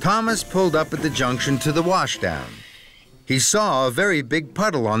 Thomas pulled up at the junction to the washdown. He saw a very big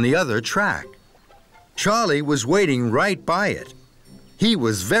puddle on the other track. Charlie was waiting right by it. He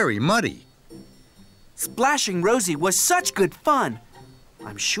was very muddy. Splashing Rosie was such good fun.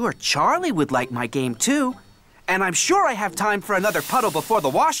 I'm sure Charlie would like my game too. And I'm sure I have time for another puddle before the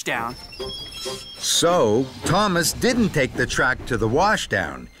washdown. So, Thomas didn't take the track to the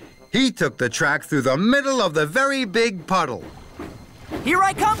washdown. He took the track through the middle of the very big puddle. Here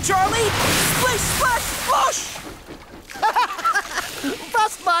I come, Charlie! Splish, splash, splosh!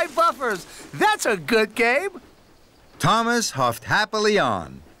 puffers. That's a good game. Thomas huffed happily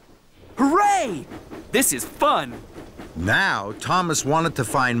on. Hooray! This is fun. Now, Thomas wanted to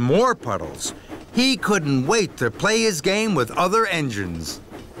find more puddles. He couldn't wait to play his game with other engines.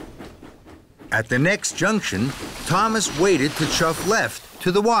 At the next junction, Thomas waited to chuff left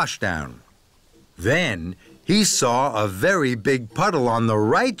to the washdown. Then, he saw a very big puddle on the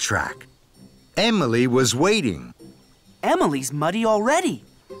right track. Emily was waiting. Emily's muddy already.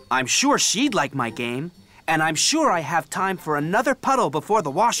 I'm sure she'd like my game, and I'm sure I have time for another puddle before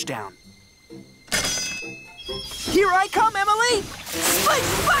the washdown. Here I come, Emily! Splish,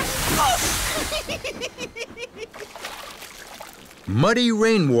 splash, splosh! Muddy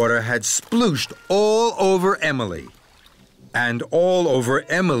rainwater had splooshed all over Emily, and all over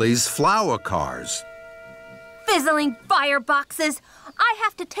Emily's flower cars. Fizzling fireboxes! I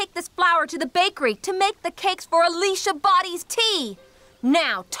have to take this flour to the bakery to make the cakes for Alicia Body's tea.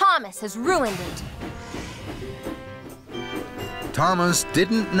 Now Thomas has ruined it. Thomas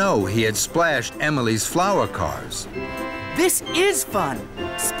didn't know he had splashed Emily's flower cars. This is fun.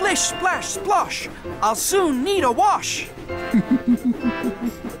 Splish, splash, splosh. I'll soon need a wash.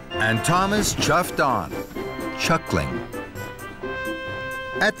 And Thomas chuffed on, chuckling.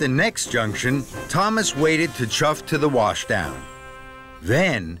 At the next junction, Thomas waited to chuff to the washdown.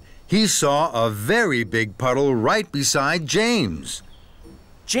 Then he saw a very big puddle right beside James.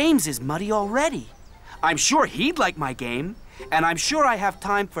 James is muddy already. I'm sure he'd like my game, and I'm sure I have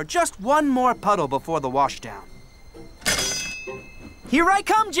time for just one more puddle before the washdown. Here I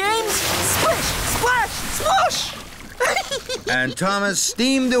come, James! Splish, splash, splosh! And Thomas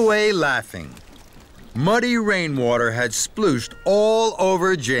steamed away laughing. Muddy rainwater had splooshed all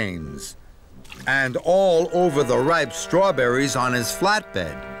over James, and all over the ripe strawberries on his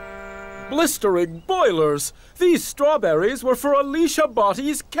flatbed. Blistering boilers! These strawberries were for Alicia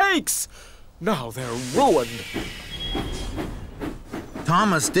Body's cakes! Now they're ruined.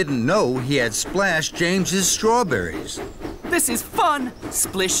 Thomas didn't know he had splashed James's strawberries. This is fun!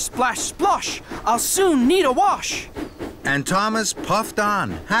 Splish, splash, splosh! I'll soon need a wash! And Thomas puffed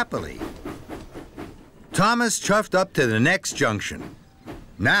on happily. Thomas chuffed up to the next junction.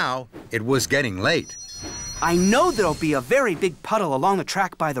 Now it was getting late. I know there'll be a very big puddle along the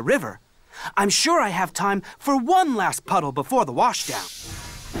track by the river. I'm sure I have time for one last puddle before the washdown.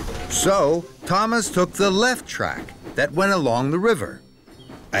 So Thomas took the left track that went along the river.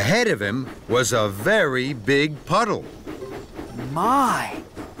 Ahead of him was a very big puddle. My!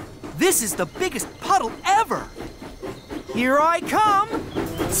 This is the biggest puddle ever! Here I come!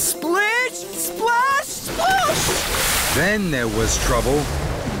 Splish, splash, splosh! Then there was trouble.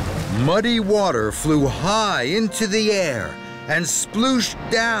 Muddy water flew high into the air and splooshed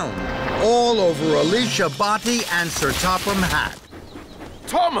down all over Alicia Botti and Sir Topham Hatt.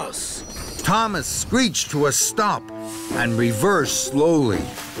 Thomas! Thomas screeched to a stop and reversed slowly.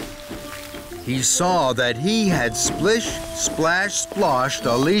 He saw that he had splish, splash, splashed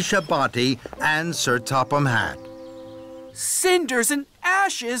Alicia Botti and Sir Topham Hatt. Cinders and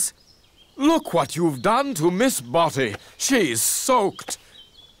ashes! Look what you've done to Miss Botti. She's soaked.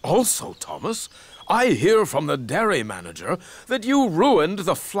 Also, Thomas, I hear from the dairy manager that you ruined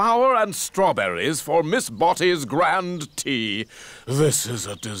the flour and strawberries for Miss Botti's grand tea. This is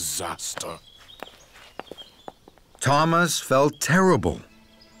a disaster. Thomas felt terrible.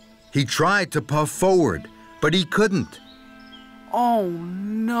 He tried to puff forward, but he couldn't. Oh,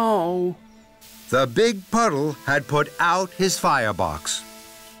 no. The big puddle had put out his firebox.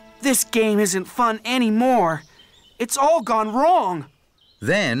 This game isn't fun anymore. It's all gone wrong.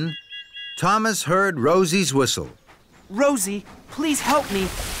 Then, Thomas heard Rosie's whistle. Rosie, please help me.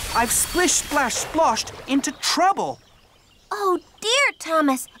 I've splish, splash, splashed into trouble. Oh, dear,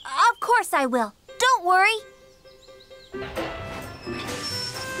 Thomas. Of course I will. Don't worry.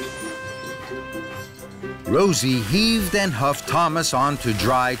 Rosie heaved and huffed Thomas onto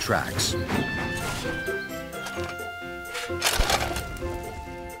dry tracks.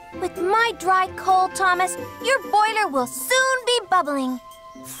 With my dry coal, Thomas, your boiler will soon be bubbling.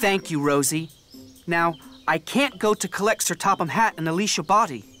 Thank you, Rosie. Now, I can't go to collect Sir Topham Hatt and Alicia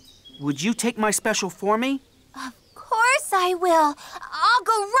Botti. Would you take my special for me? Of course I will. I'll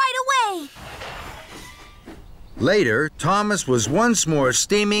go right away. Later, Thomas was once more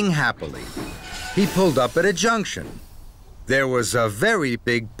steaming happily. He pulled up at a junction. There was a very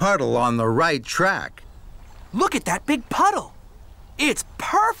big puddle on the right track. Look at that big puddle. It's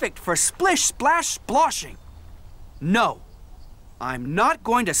perfect for splish, splash, sploshing. No, I'm not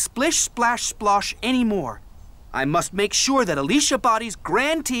going to splish, splash, splosh anymore. I must make sure that Alicia Botti's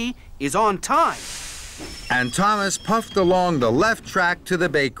grand tea is on time. And Thomas puffed along the left track to the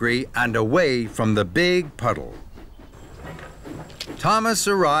bakery and away from the big puddle. Thomas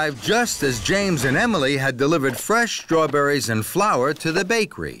arrived just as James and Emily had delivered fresh strawberries and flour to the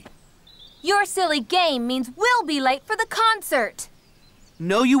bakery. Your silly game means we'll be late for the concert.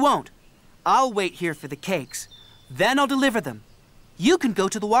 No, you won't. I'll wait here for the cakes. Then I'll deliver them. You can go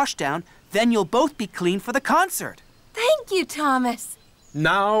to the washdown, then you'll both be clean for the concert. Thank you, Thomas.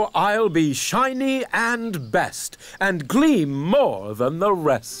 Now I'll be shiny and best, and gleam more than the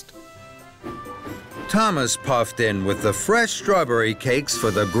rest. Thomas puffed in with the fresh strawberry cakes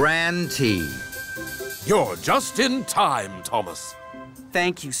for the grand tea. You're just in time, Thomas.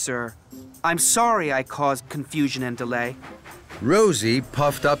 Thank you, sir. I'm sorry I caused confusion and delay. Rosie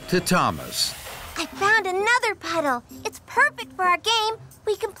puffed up to Thomas. I found another puddle. It's perfect for our game.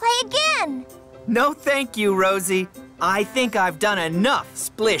 We can play again. No thank you, Rosie. I think I've done enough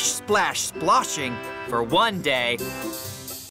splish, splash, sploshing for one day.